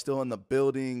 if y'all are still in the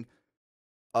building,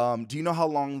 do you know how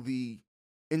long the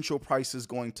intro price is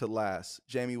going to last?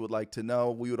 Jamie would like to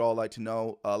know. We would all like to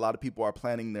know. A lot of people are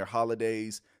planning their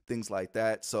holidays, things like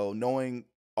that. So knowing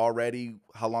already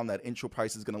how long that intro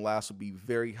price is going to last would be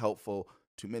very helpful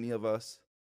to many of us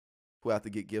who have to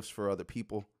get gifts for other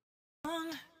people.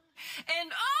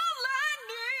 And all I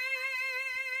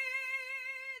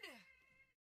need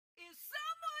is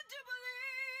someone to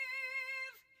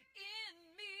believe in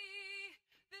me.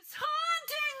 This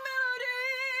haunting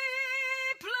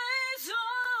melody plays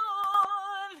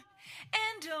on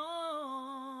and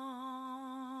on,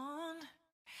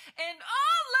 and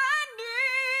all I need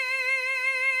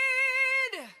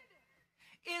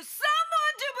is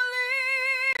someone to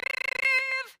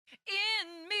believe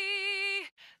in me.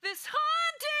 This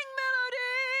haunting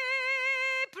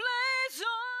melody plays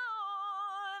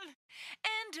on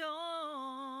and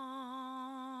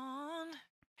on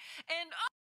and on.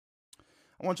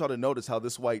 I want y'all to notice how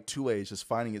this white 2A is just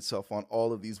finding itself on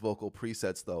all of these vocal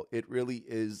presets, though. It really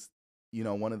is, you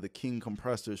know, one of the king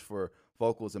compressors for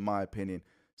vocals, in my opinion.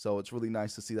 So it's really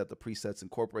nice to see that the presets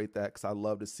incorporate that, because I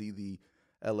love to see the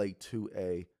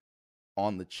LA2A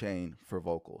on the chain for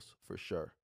vocals, for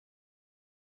sure.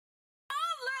 All I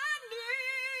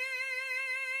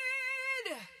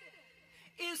need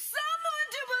is someone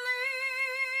to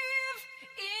believe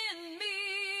in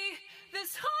me.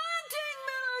 This haunting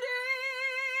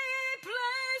melody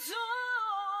plays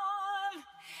on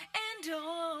and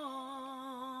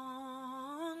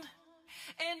on.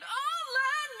 And all I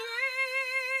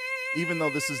need, Even though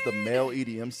this is the male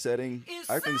EDM setting,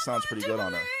 I think it sounds pretty good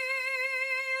on her.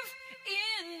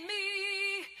 in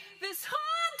me. This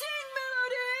haunting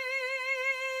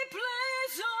melody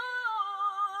plays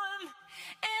on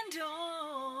and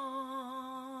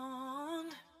on.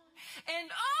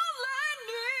 And all I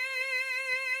need.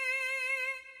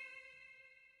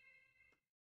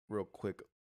 Real quick,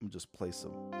 I'm just play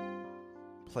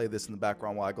this in the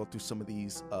background while I go through some of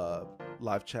these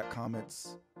live chat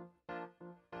comments.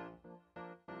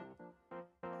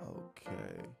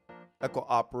 Okay. Echo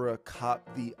Opera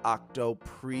caught the Octo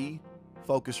Pre.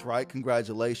 Focusrite,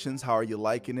 congratulations. How are you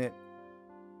liking it?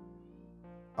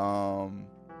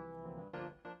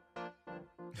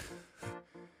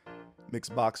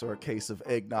 MixBox or a case of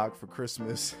eggnog for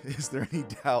Christmas. Is there any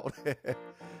doubt?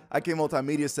 IK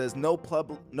Multimedia says no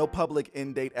public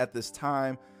end date at this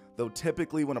time, though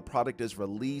typically when a product is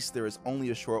released, there is only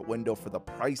a short window for the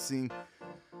pricing.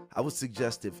 I would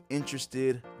suggest, if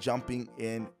interested, jumping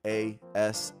in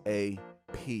ASAP.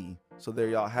 So there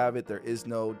y'all have it. There is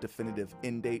no definitive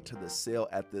end date to the sale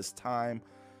at this time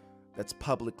that's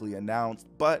publicly announced.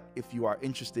 But if you are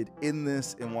interested in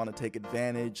this and want to take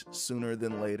advantage, sooner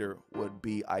than later would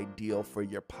be ideal for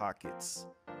your pockets.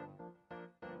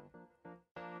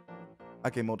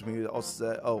 IK Multimedia also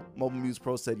said, oh, Mobile Muse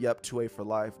Pro said, yep, 2A for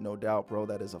life. No doubt, bro.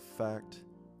 That is a fact.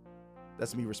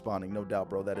 That's me responding. No doubt,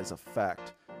 bro. That is a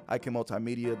fact. IK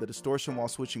Multimedia, the distortion while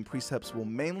switching precepts will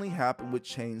mainly happen with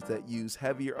chains that use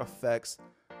heavier effects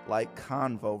like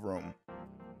Convo Room.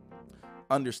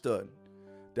 Understood.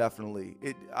 Definitely.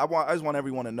 I just want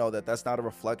everyone to know that that's not a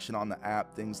reflection on the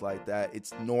app, things like that.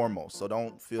 It's normal. So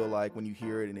don't feel like when you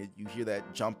hear it and you hear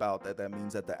that jump out that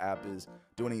means that the app is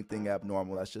doing anything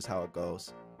abnormal. That's just how it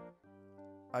goes.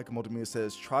 IK Multimedia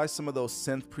says, try some of those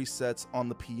synth presets on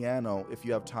the piano if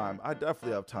you have time. I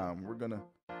definitely have time. We're gonna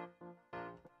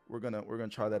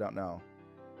try that out now.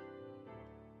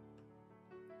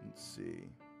 Let's see.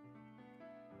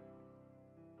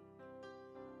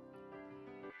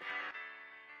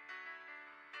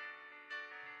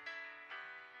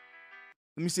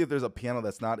 Let me see if there's a piano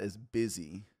that's not as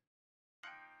busy.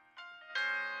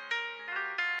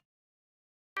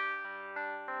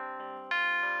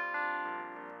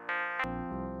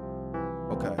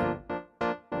 Okay.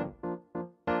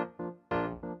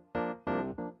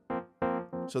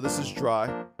 So this is dry,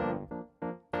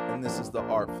 and this is the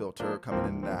art filter coming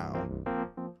in now.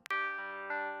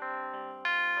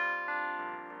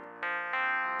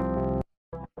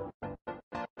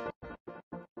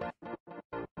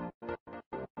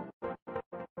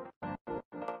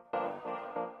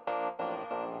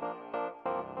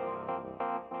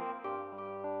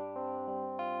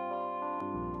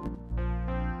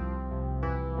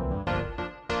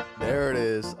 There it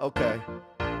is. Okay.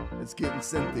 It's getting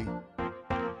synthy.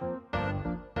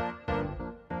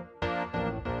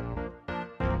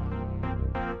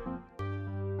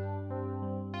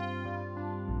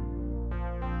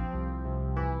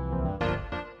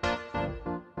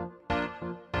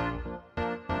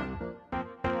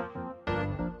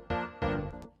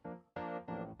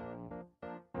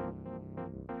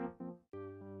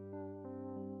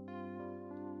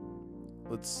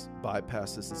 Let's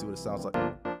bypass this and see what it sounds like.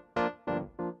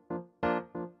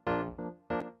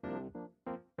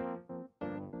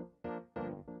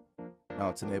 Now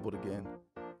it's enabled again.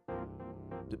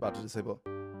 About to disable.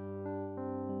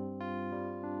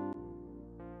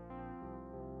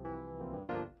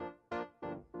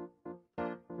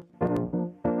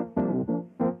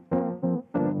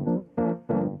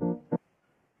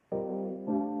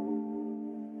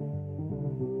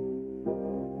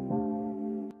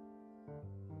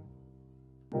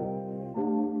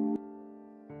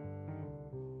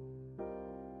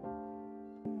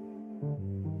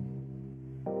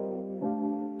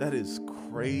 That is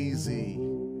crazy.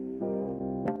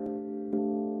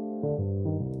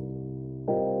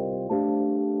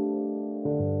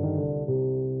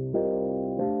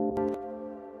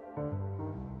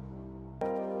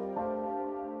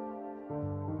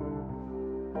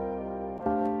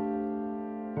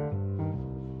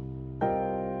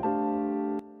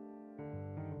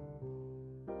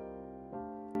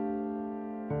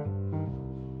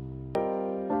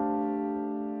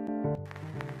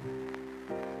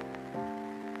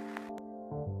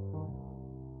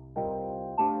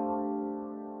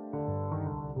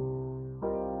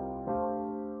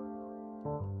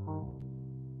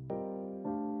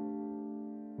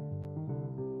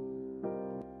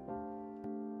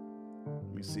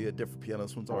 See a different piano.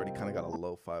 This one's already kind of got a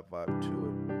lo-fi vibe to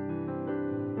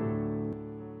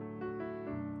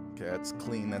it. Okay, that's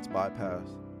clean, that's bypass.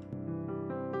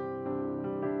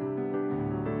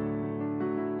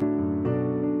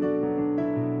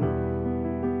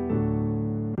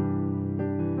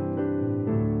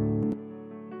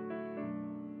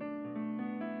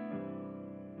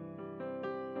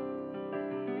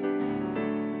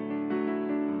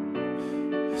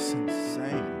 It's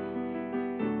insane.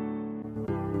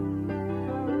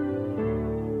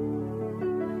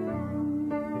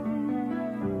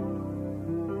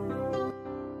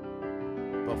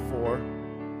 Before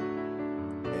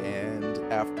and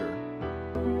after.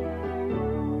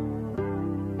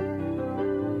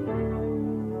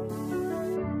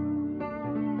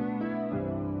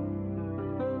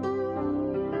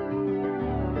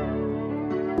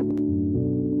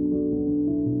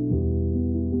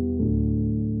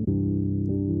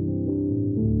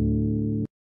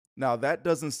 Now that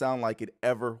doesn't sound like it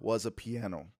ever was a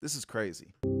piano. This is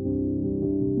crazy.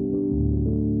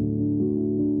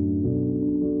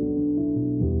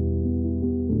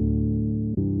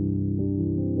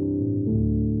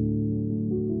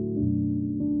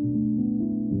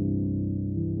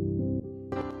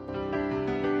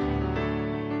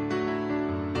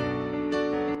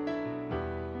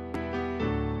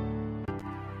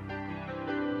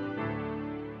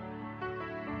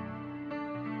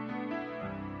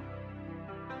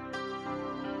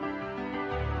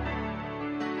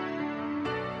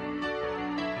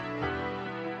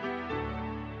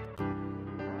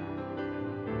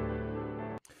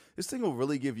 This thing will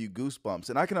really give you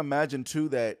goosebumps. And I can imagine too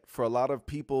that for a lot of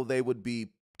people, they would be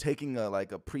taking a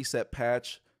preset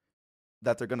patch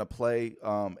that they're gonna play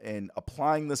and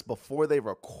applying this before they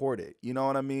record it. You know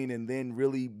what I mean? And then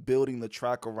really building the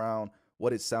track around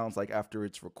what it sounds like after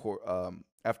it's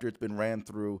after it's been ran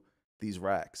through these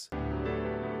racks.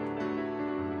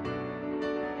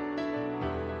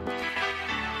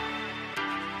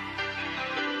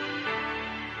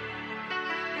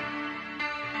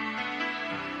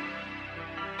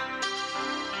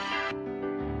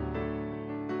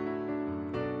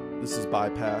 This is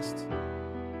bypassed.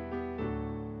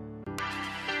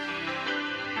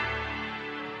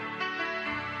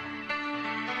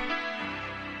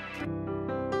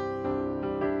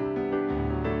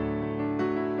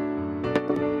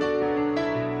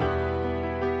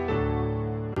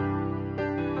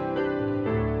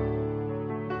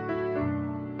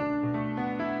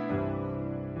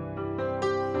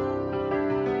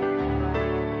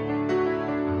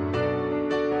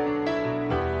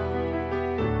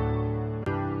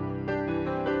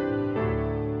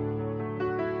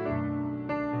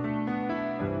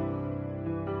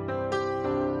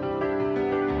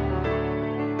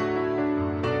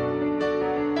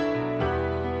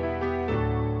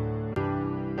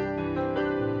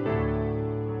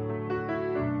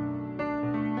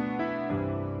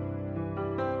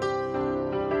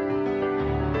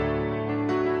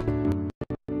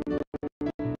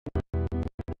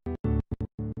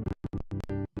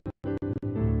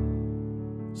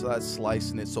 So that's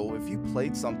slicing it. So if you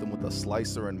played something with a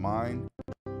slicer in mind,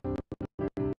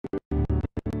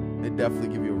 it definitely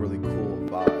give you a really cool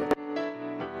vibe.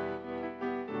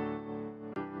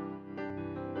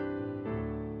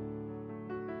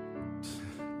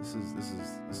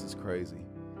 This is crazy.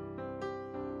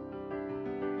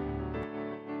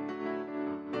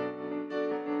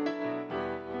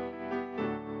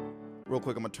 Real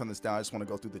quick, I'm gonna turn this down. I just want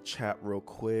to go through the chat real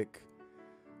quick.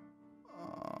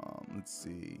 Let's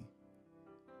see.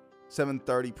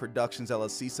 730 Productions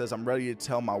LLC says, I'm ready to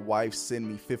tell my wife send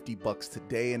me $50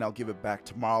 today and I'll give it back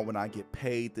tomorrow when I get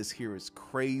paid. This here is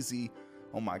crazy.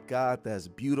 Oh my God, that's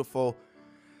beautiful.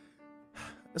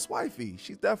 That's wifey.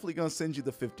 She's definitely gonna send you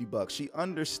the $50. She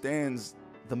understands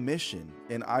the mission,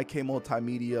 and IK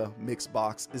Multimedia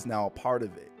MixBox is now a part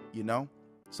of it, you know?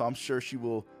 So I'm sure she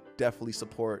will definitely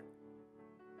support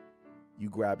you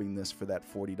grabbing this for that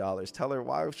 $40. Tell her,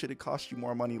 why should it cost you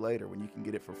more money later when you can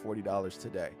get it for $40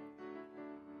 today?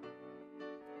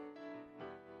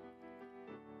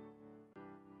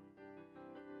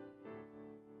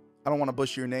 I don't want to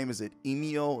butcher your name. Is it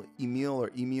Emil or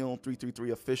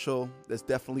Emil333 official? That's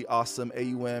definitely awesome.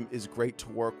 AUM is great to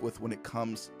work with when it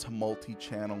comes to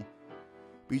multi-channel.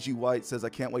 BG White says, I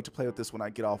can't wait to play with this when I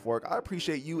get off work. I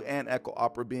appreciate you and Echo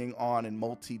Opera being on and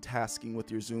multitasking with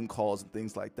your Zoom calls and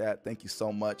things like that. Thank you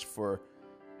so much for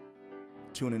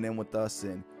tuning in with us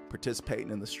and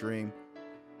participating in the stream.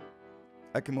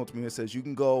 IK Multimedia says, you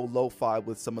can go lo-fi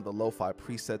with some of the lo-fi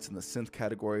presets in the synth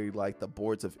category, like the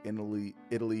boards of Italy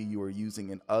you are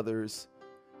using and others.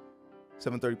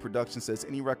 730 Production says,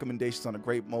 any recommendations on a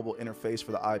great mobile interface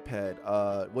for the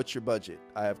iPad? What's your budget?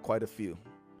 I have quite a few.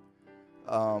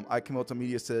 IK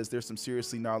Multimedia says, there's some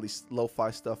seriously gnarly lo-fi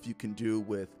stuff you can do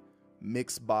with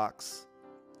MixBox.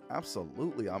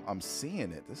 Absolutely, I'm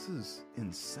seeing it. This is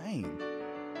insane.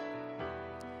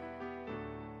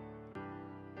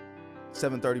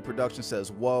 730 Production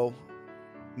says, whoa.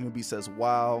 Newbie says,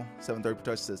 wow. 730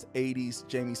 Production says, 80s.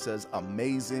 Jamie says,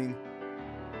 amazing.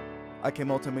 IK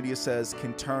Multimedia says,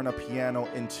 can turn a piano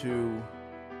into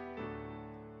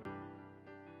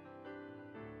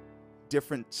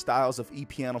different styles of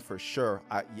e-piano for sure.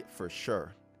 For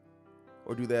sure.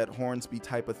 Or do that Hornsby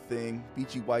type of thing.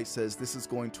 BG White says, this is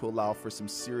going to allow for some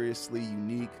seriously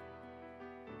unique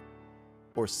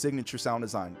or signature sound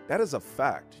design. That is a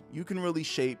fact. You can really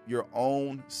shape your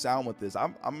own sound with this.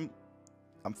 I'm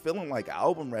feeling like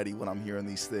album ready when I'm hearing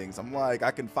these things. I'm like, I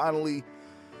can finally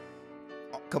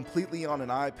completely on an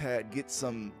iPad get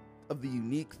some of the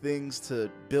unique things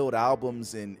to build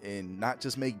albums and not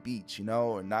just make beats, you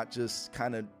know, or not just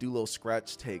kind of do little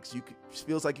scratch takes. It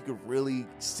feels like you could really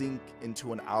sink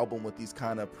into an album with these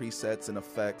kind of presets and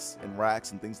effects and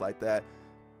racks and things like that,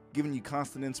 giving you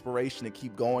constant inspiration to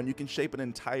keep going. You can shape an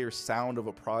entire sound of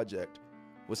a project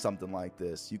with something like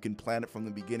this. You can plan it from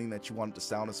the beginning that you want it to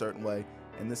sound a certain way,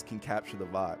 and this can capture the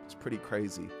vibe. It's pretty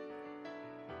crazy.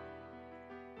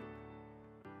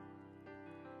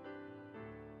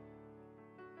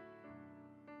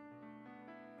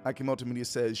 IK Multimedia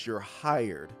says, you're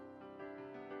hired.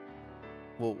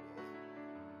 Well,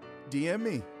 DM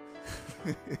me.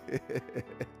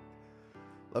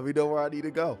 Let me know where I need to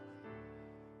go.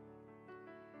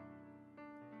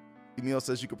 Emil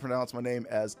says, you can pronounce my name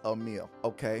as Emil.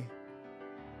 Okay.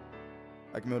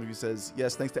 IK Multimedia says,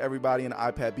 yes, thanks to everybody in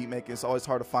iPad beat making. It's always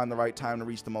hard to find the right time to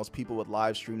reach the most people with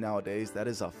live stream nowadays. That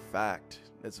is a fact.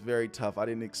 It's very tough. I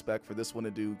didn't expect for this one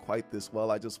to do quite this well.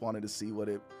 I just wanted to see what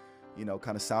it, you know,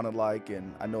 kind of sounded like,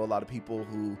 and I know a lot of people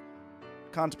who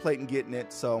contemplating getting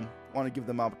it, so I want to give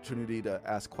them opportunity to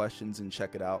ask questions and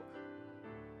check it out.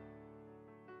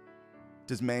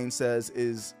 Daz Main says,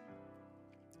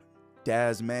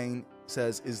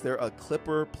 is there a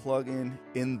clipper plugin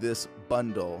in this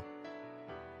bundle?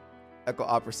 Echo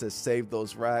Opera says, save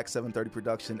those racks. 730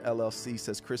 Production LLC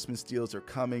says, Christmas deals are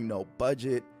coming, no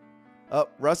budget.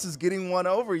 Russ is getting one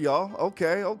over, y'all.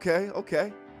 Okay.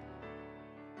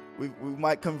 We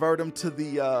might convert him to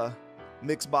the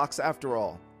MixBox after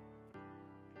all.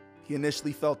 He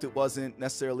initially felt it wasn't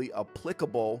necessarily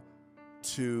applicable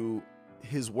to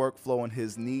his workflow and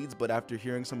his needs, but after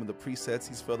hearing some of the presets,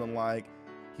 he's feeling like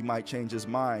he might change his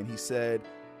mind. He said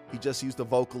he just used a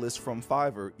vocalist from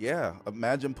Fiverr. Yeah,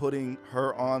 imagine putting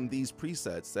her on these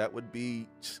presets. That would be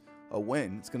a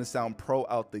win. It's gonna sound pro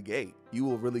out the gate. You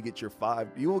will really get your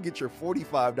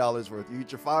 $45 worth. You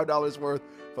get your $5 worth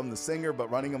from the singer, but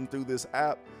running them through this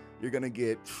app, you're gonna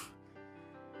get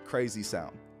crazy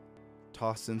sound.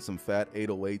 Toss in some fat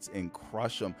 808s and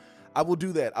crush them. I will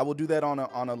do that. I will do that on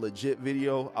a legit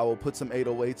video. I will put some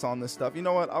 808s on this stuff. You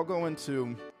know what? I'll go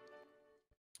into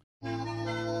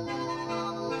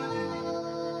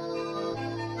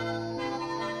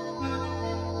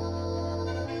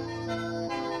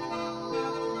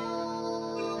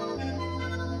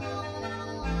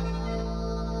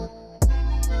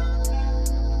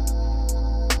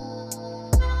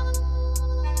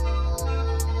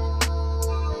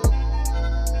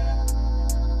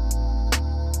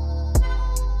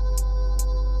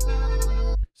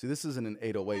see, this isn't an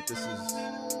 808. This is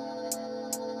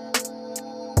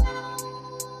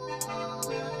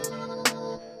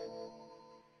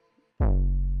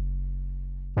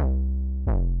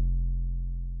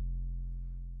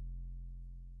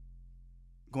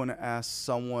going to ask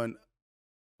someone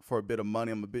for a bit of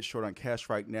money. I'm a bit short on cash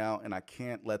right now, and I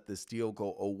can't let this deal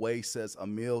go away, says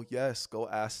Emil. Yes, go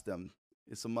ask them.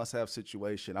 It's a must-have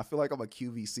situation. I feel like I'm a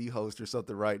QVC host or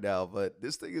something right now, but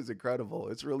this thing is incredible.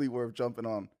 It's really worth jumping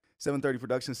on. 730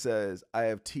 Production says, I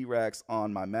have T-Racks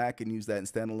on my Mac and use that in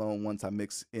standalone once I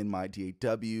mix in my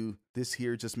DAW. This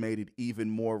here just made it even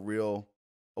more real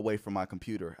away from my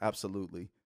computer. Absolutely.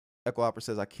 Echo Opera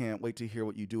says, I can't wait to hear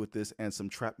what you do with this and some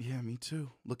trap. Yeah, me too.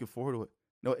 Looking forward to it.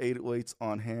 No 808s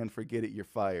on hand. Forget it. You're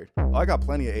fired. Oh, I got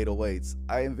plenty of 808s.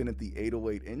 I invented the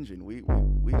 808 engine. We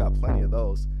got plenty of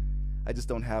those. I just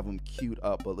don't have them queued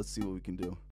up, but let's see what we can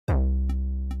do.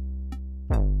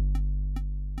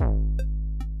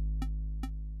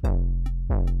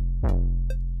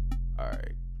 All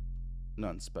right.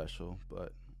 Nothing special,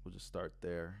 but we'll just start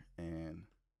there and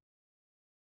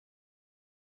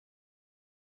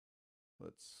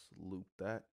let's loop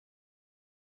that.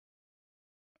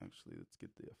 Actually, let's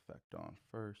get the effect on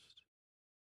first.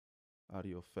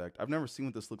 audio effect. I've never seen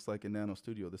what this looks like in Nano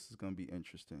Studio. This is going to be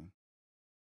interesting.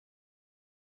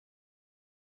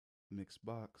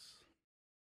 MixBox.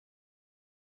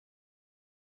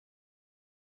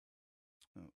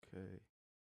 Okay.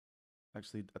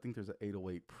 Actually, I think there's an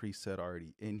 808 preset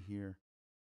already in here.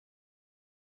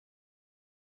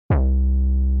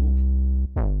 Ooh.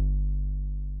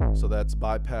 So that's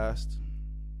bypassed.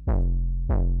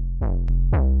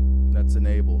 That's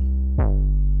enabled.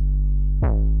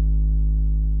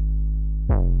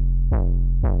 All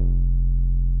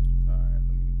right,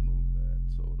 let me move that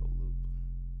so it'll loop.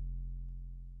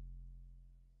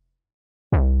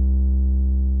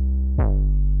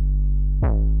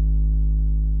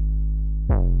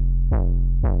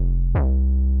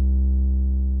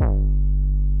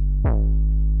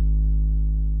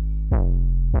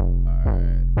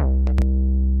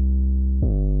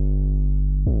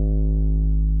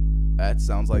 That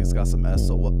sounds like it's got some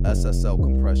SSL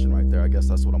compression right there. I guess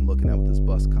that's what I'm looking at with this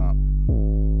bus comp.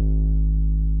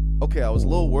 Okay, I was a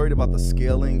little worried about the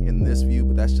scaling in this view,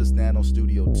 but that's just Nano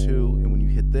Studio 2. And when you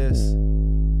hit this,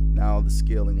 now the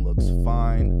scaling looks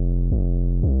fine.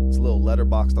 It's a little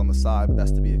letterboxed on the side, but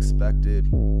that's to be expected.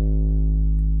 Well,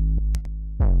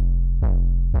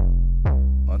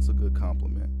 that's a good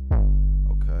compliment.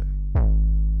 Okay.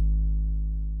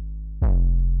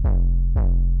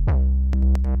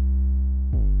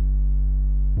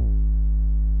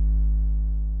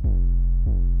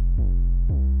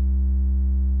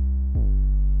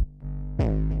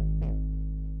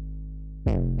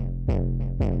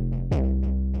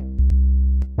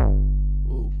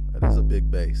 Ooh, that is a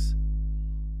big bass.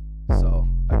 So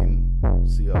I can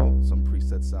see how some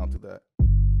presets sound through that.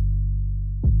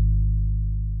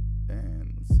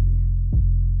 And let's see.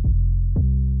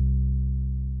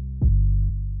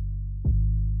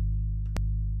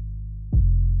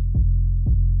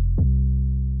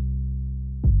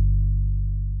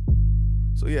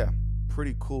 So yeah,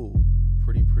 pretty cool.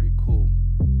 Pretty cool.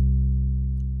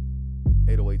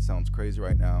 808 sounds crazy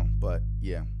right now, but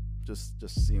yeah, just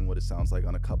seeing what it sounds like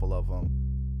on a couple of them.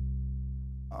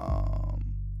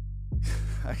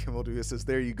 IK Multimedia says,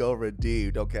 there you go,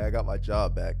 redeemed. Okay, I got my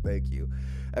job back. Thank you.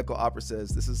 Echo Opera says,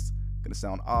 this is gonna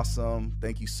sound awesome.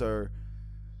 Thank you, sir.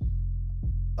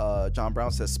 John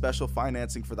Brown says, special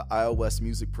financing for the iOS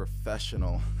music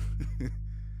professional.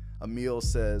 Emil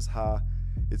says,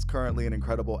 it's currently an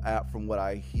incredible app from what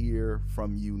I hear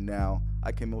from you now.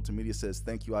 IK Multimedia says,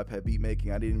 thank you, iPad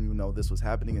Beatmaking. I didn't even know this was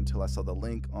happening until I saw the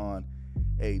link on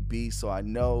AB, so I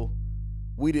know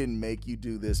we didn't make you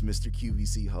do this, Mr.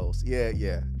 QVC host.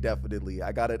 Yeah, definitely.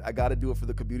 I gotta do it for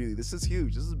the community. This is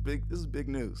huge. This is big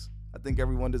news. I think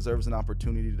everyone deserves an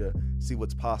opportunity to see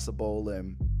what's possible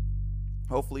and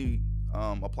hopefully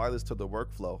apply this to the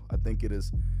workflow. I think it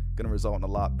is gonna result in a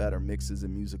lot better mixes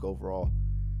and music overall.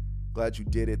 Glad you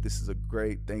did it. This is a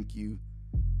great thank you.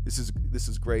 This is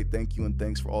great. Thank you and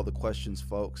thanks for all the questions,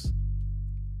 folks.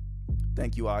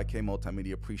 Thank you, IK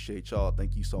Multimedia. Appreciate y'all.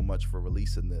 Thank you so much for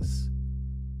releasing this.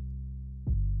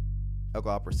 Echo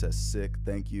Opera says sick.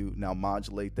 Thank you. Now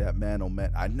modulate that, man. Oh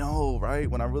man, I know, right?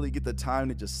 When I really get the time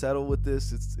to just settle with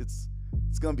this, it's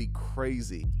gonna be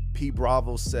crazy. P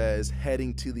Bravo says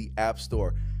heading to the App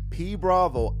Store. P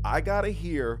Bravo, I gotta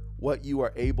hear what you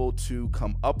are able to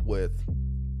come up with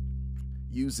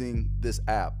using this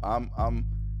app. I'm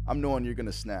knowing you're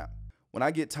gonna snap. When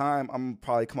I get time, I'm gonna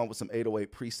probably come up with some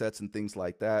 808 presets and things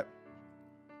like that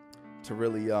to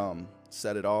really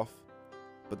set it off.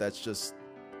 But that's just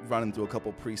running through a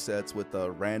couple presets with a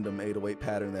random 808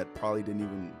 pattern that probably didn't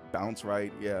even bounce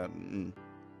right. Yeah.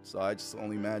 So I just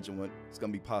only imagine what it's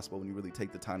gonna be possible when you really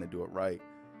take the time to do it right.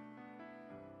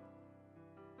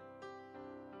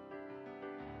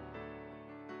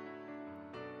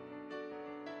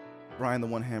 Brian, the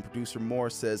one-hand producer, Moore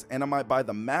says, and I might buy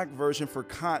the Mac version for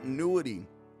continuity.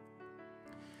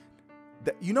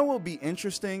 You know what would be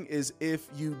interesting is if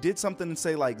you did something and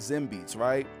say like Zenbeats,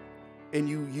 right? And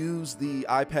you use the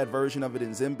iPad version of it in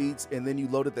Zenbeats and then you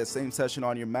loaded that same session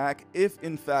on your Mac, if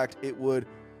in fact it would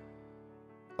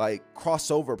like cross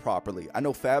over properly. I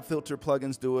know FabFilter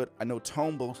plugins do it. I know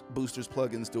Tone Boosters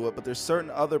plugins do it, but there's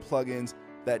certain other plugins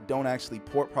that don't actually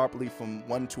port properly from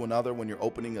one to another when you're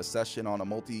opening a session on a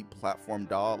multi-platform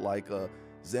DAW like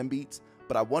Zenbeats.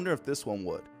 But I wonder if this one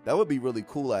would. That would be really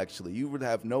cool, actually. You would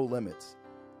have no limits.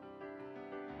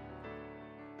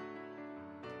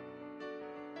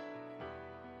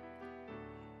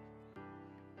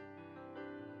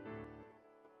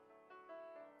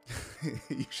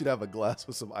 You should have a glass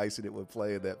with some ice in it when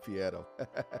playing that piano.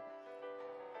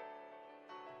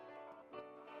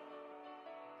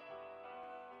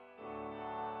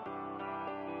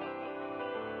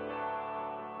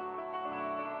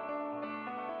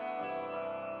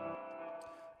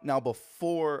 Now,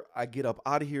 before I get up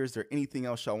out of here, is there anything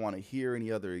else y'all want to hear?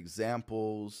 Any other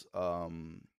examples,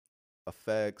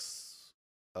 effects,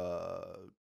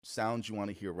 sounds you want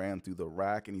to hear ran through the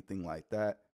rack, anything like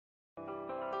that?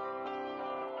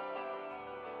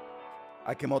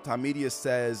 IK Multimedia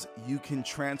says you can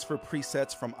transfer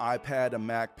presets from iPad to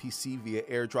Mac PC via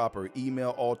AirDrop or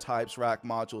email, all types, rack,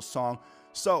 module, song.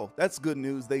 So that's good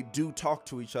news. They do talk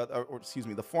to each other, or excuse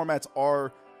me, the formats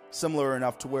are similar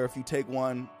enough to where if you take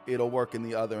one, it'll work in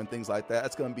the other and things like that.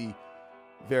 That's going to be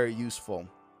very useful.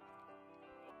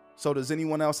 So does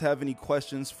anyone else have any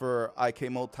questions for IK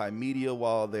Multimedia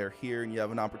while they're here and you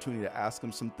have an opportunity to ask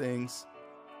them some things?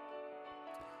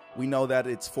 We know that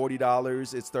it's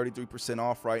 $40. It's 33%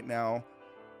 off right now.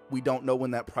 We don't know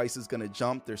when that price is going to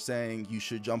jump. They're saying you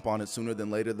should jump on it sooner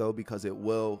than later, though, because it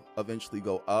will eventually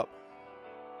go up.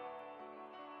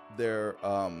 Their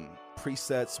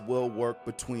presets will work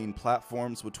between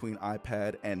platforms, between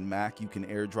iPad and Mac. You can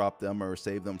AirDrop them or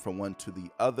save them from one to the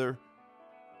other.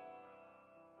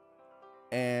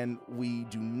 And we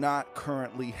do not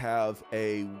currently have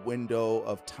a window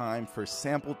of time for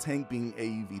Sample Tank being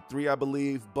AUV3, I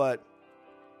believe, but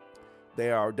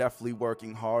they are definitely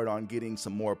working hard on getting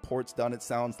some more ports done, it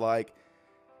sounds like.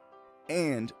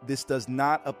 And this does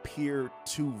not appear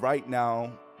to right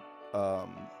now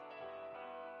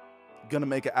gonna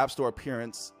make an App Store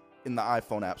appearance in the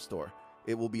iPhone App Store.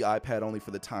 It will be iPad only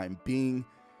for the time being.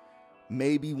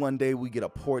 Maybe one day we get a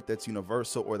port that's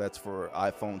universal or that's for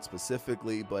iPhone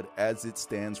specifically, but as it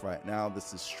stands right now,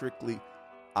 this is strictly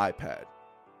iPad.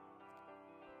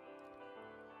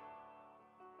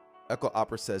 Echo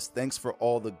Opera says, thanks for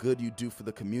all the good you do for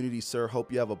the community, sir.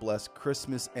 Hope you have a blessed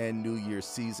Christmas and New Year's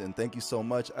season. Thank you so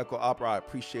much, Echo Opera. I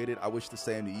appreciate it. I wish the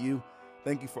same to you.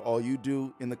 Thank you for all you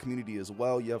do in the community as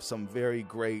well. You have some very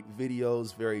great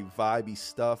videos, very vibey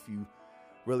stuff. You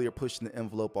really are pushing the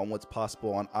envelope on what's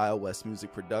possible on iOS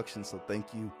music production. So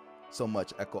thank you so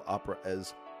much, Echo Opera,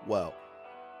 as well.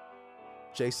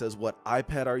 Jay says, what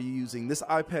iPad are you using? This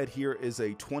iPad here is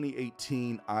a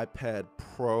 2018 iPad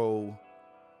Pro.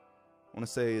 I want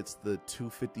to say it's the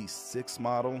 256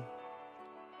 model.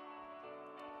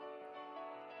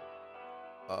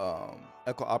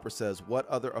 Echo Opera says, what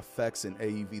other effects in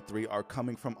AUV3 are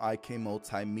coming from IK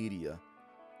Multimedia?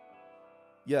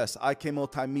 Yes, IK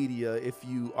Multimedia, if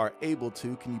you are able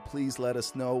to, can you please let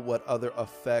us know what other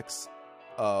effects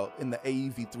in the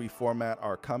AUV3 format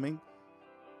are coming?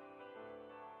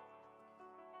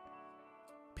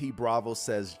 P Bravo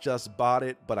says, just bought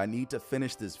it, but I need to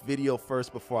finish this video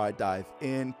first before I dive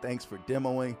in. Thanks for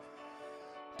demoing.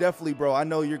 Definitely, bro. I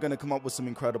know you're going to come up with some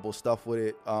incredible stuff with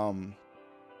it.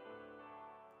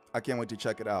 I can't wait to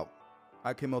check it out.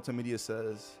 IK Multimedia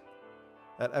says,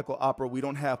 at Echo Opera, we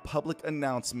don't have public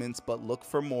announcements, but look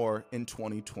for more in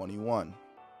 2021.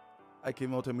 IK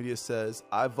Multimedia says,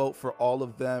 I vote for all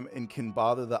of them and can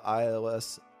bother the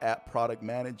iOS app product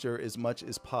manager as much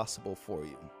as possible for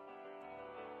you.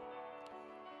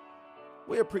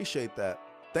 We appreciate that.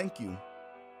 Thank you.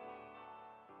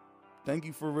 Thank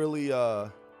you for really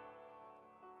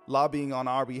lobbying on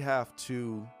our behalf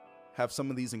to have some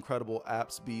of these incredible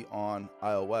apps be on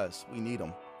iOS. We need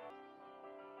them.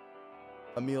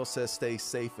 Emil says, stay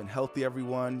safe and healthy,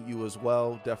 everyone. You as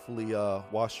well. Definitely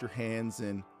wash your hands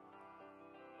and,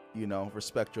 you know,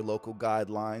 respect your local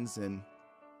guidelines, and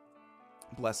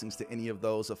blessings to any of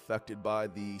those affected by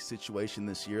the situation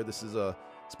this year.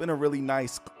 It's been a really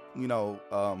nice, you know,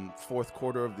 fourth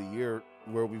quarter of the year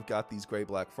where we've got these great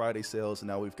Black Friday sales, and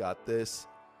now we've got this.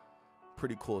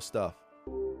 Pretty cool stuff.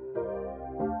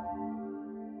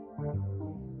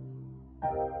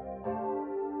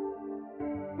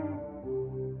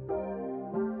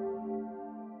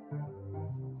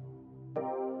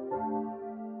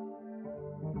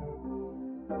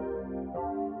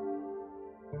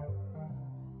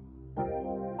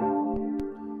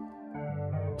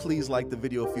 Please like the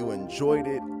video if you enjoyed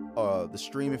it, the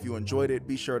stream if you enjoyed it.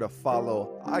 Be sure to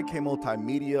follow IK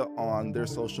Multimedia on their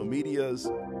social medias.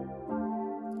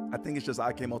 I think it's just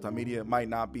IK Multimedia. It might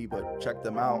not be, but check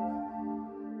them out.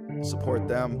 Support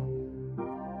them.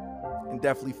 And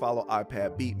definitely follow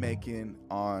iPad Beatmaking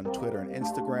on Twitter and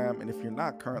Instagram. And if you're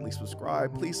not currently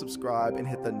subscribed, please subscribe and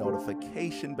hit the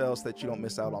notification bell so that you don't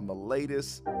miss out on the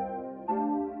latest.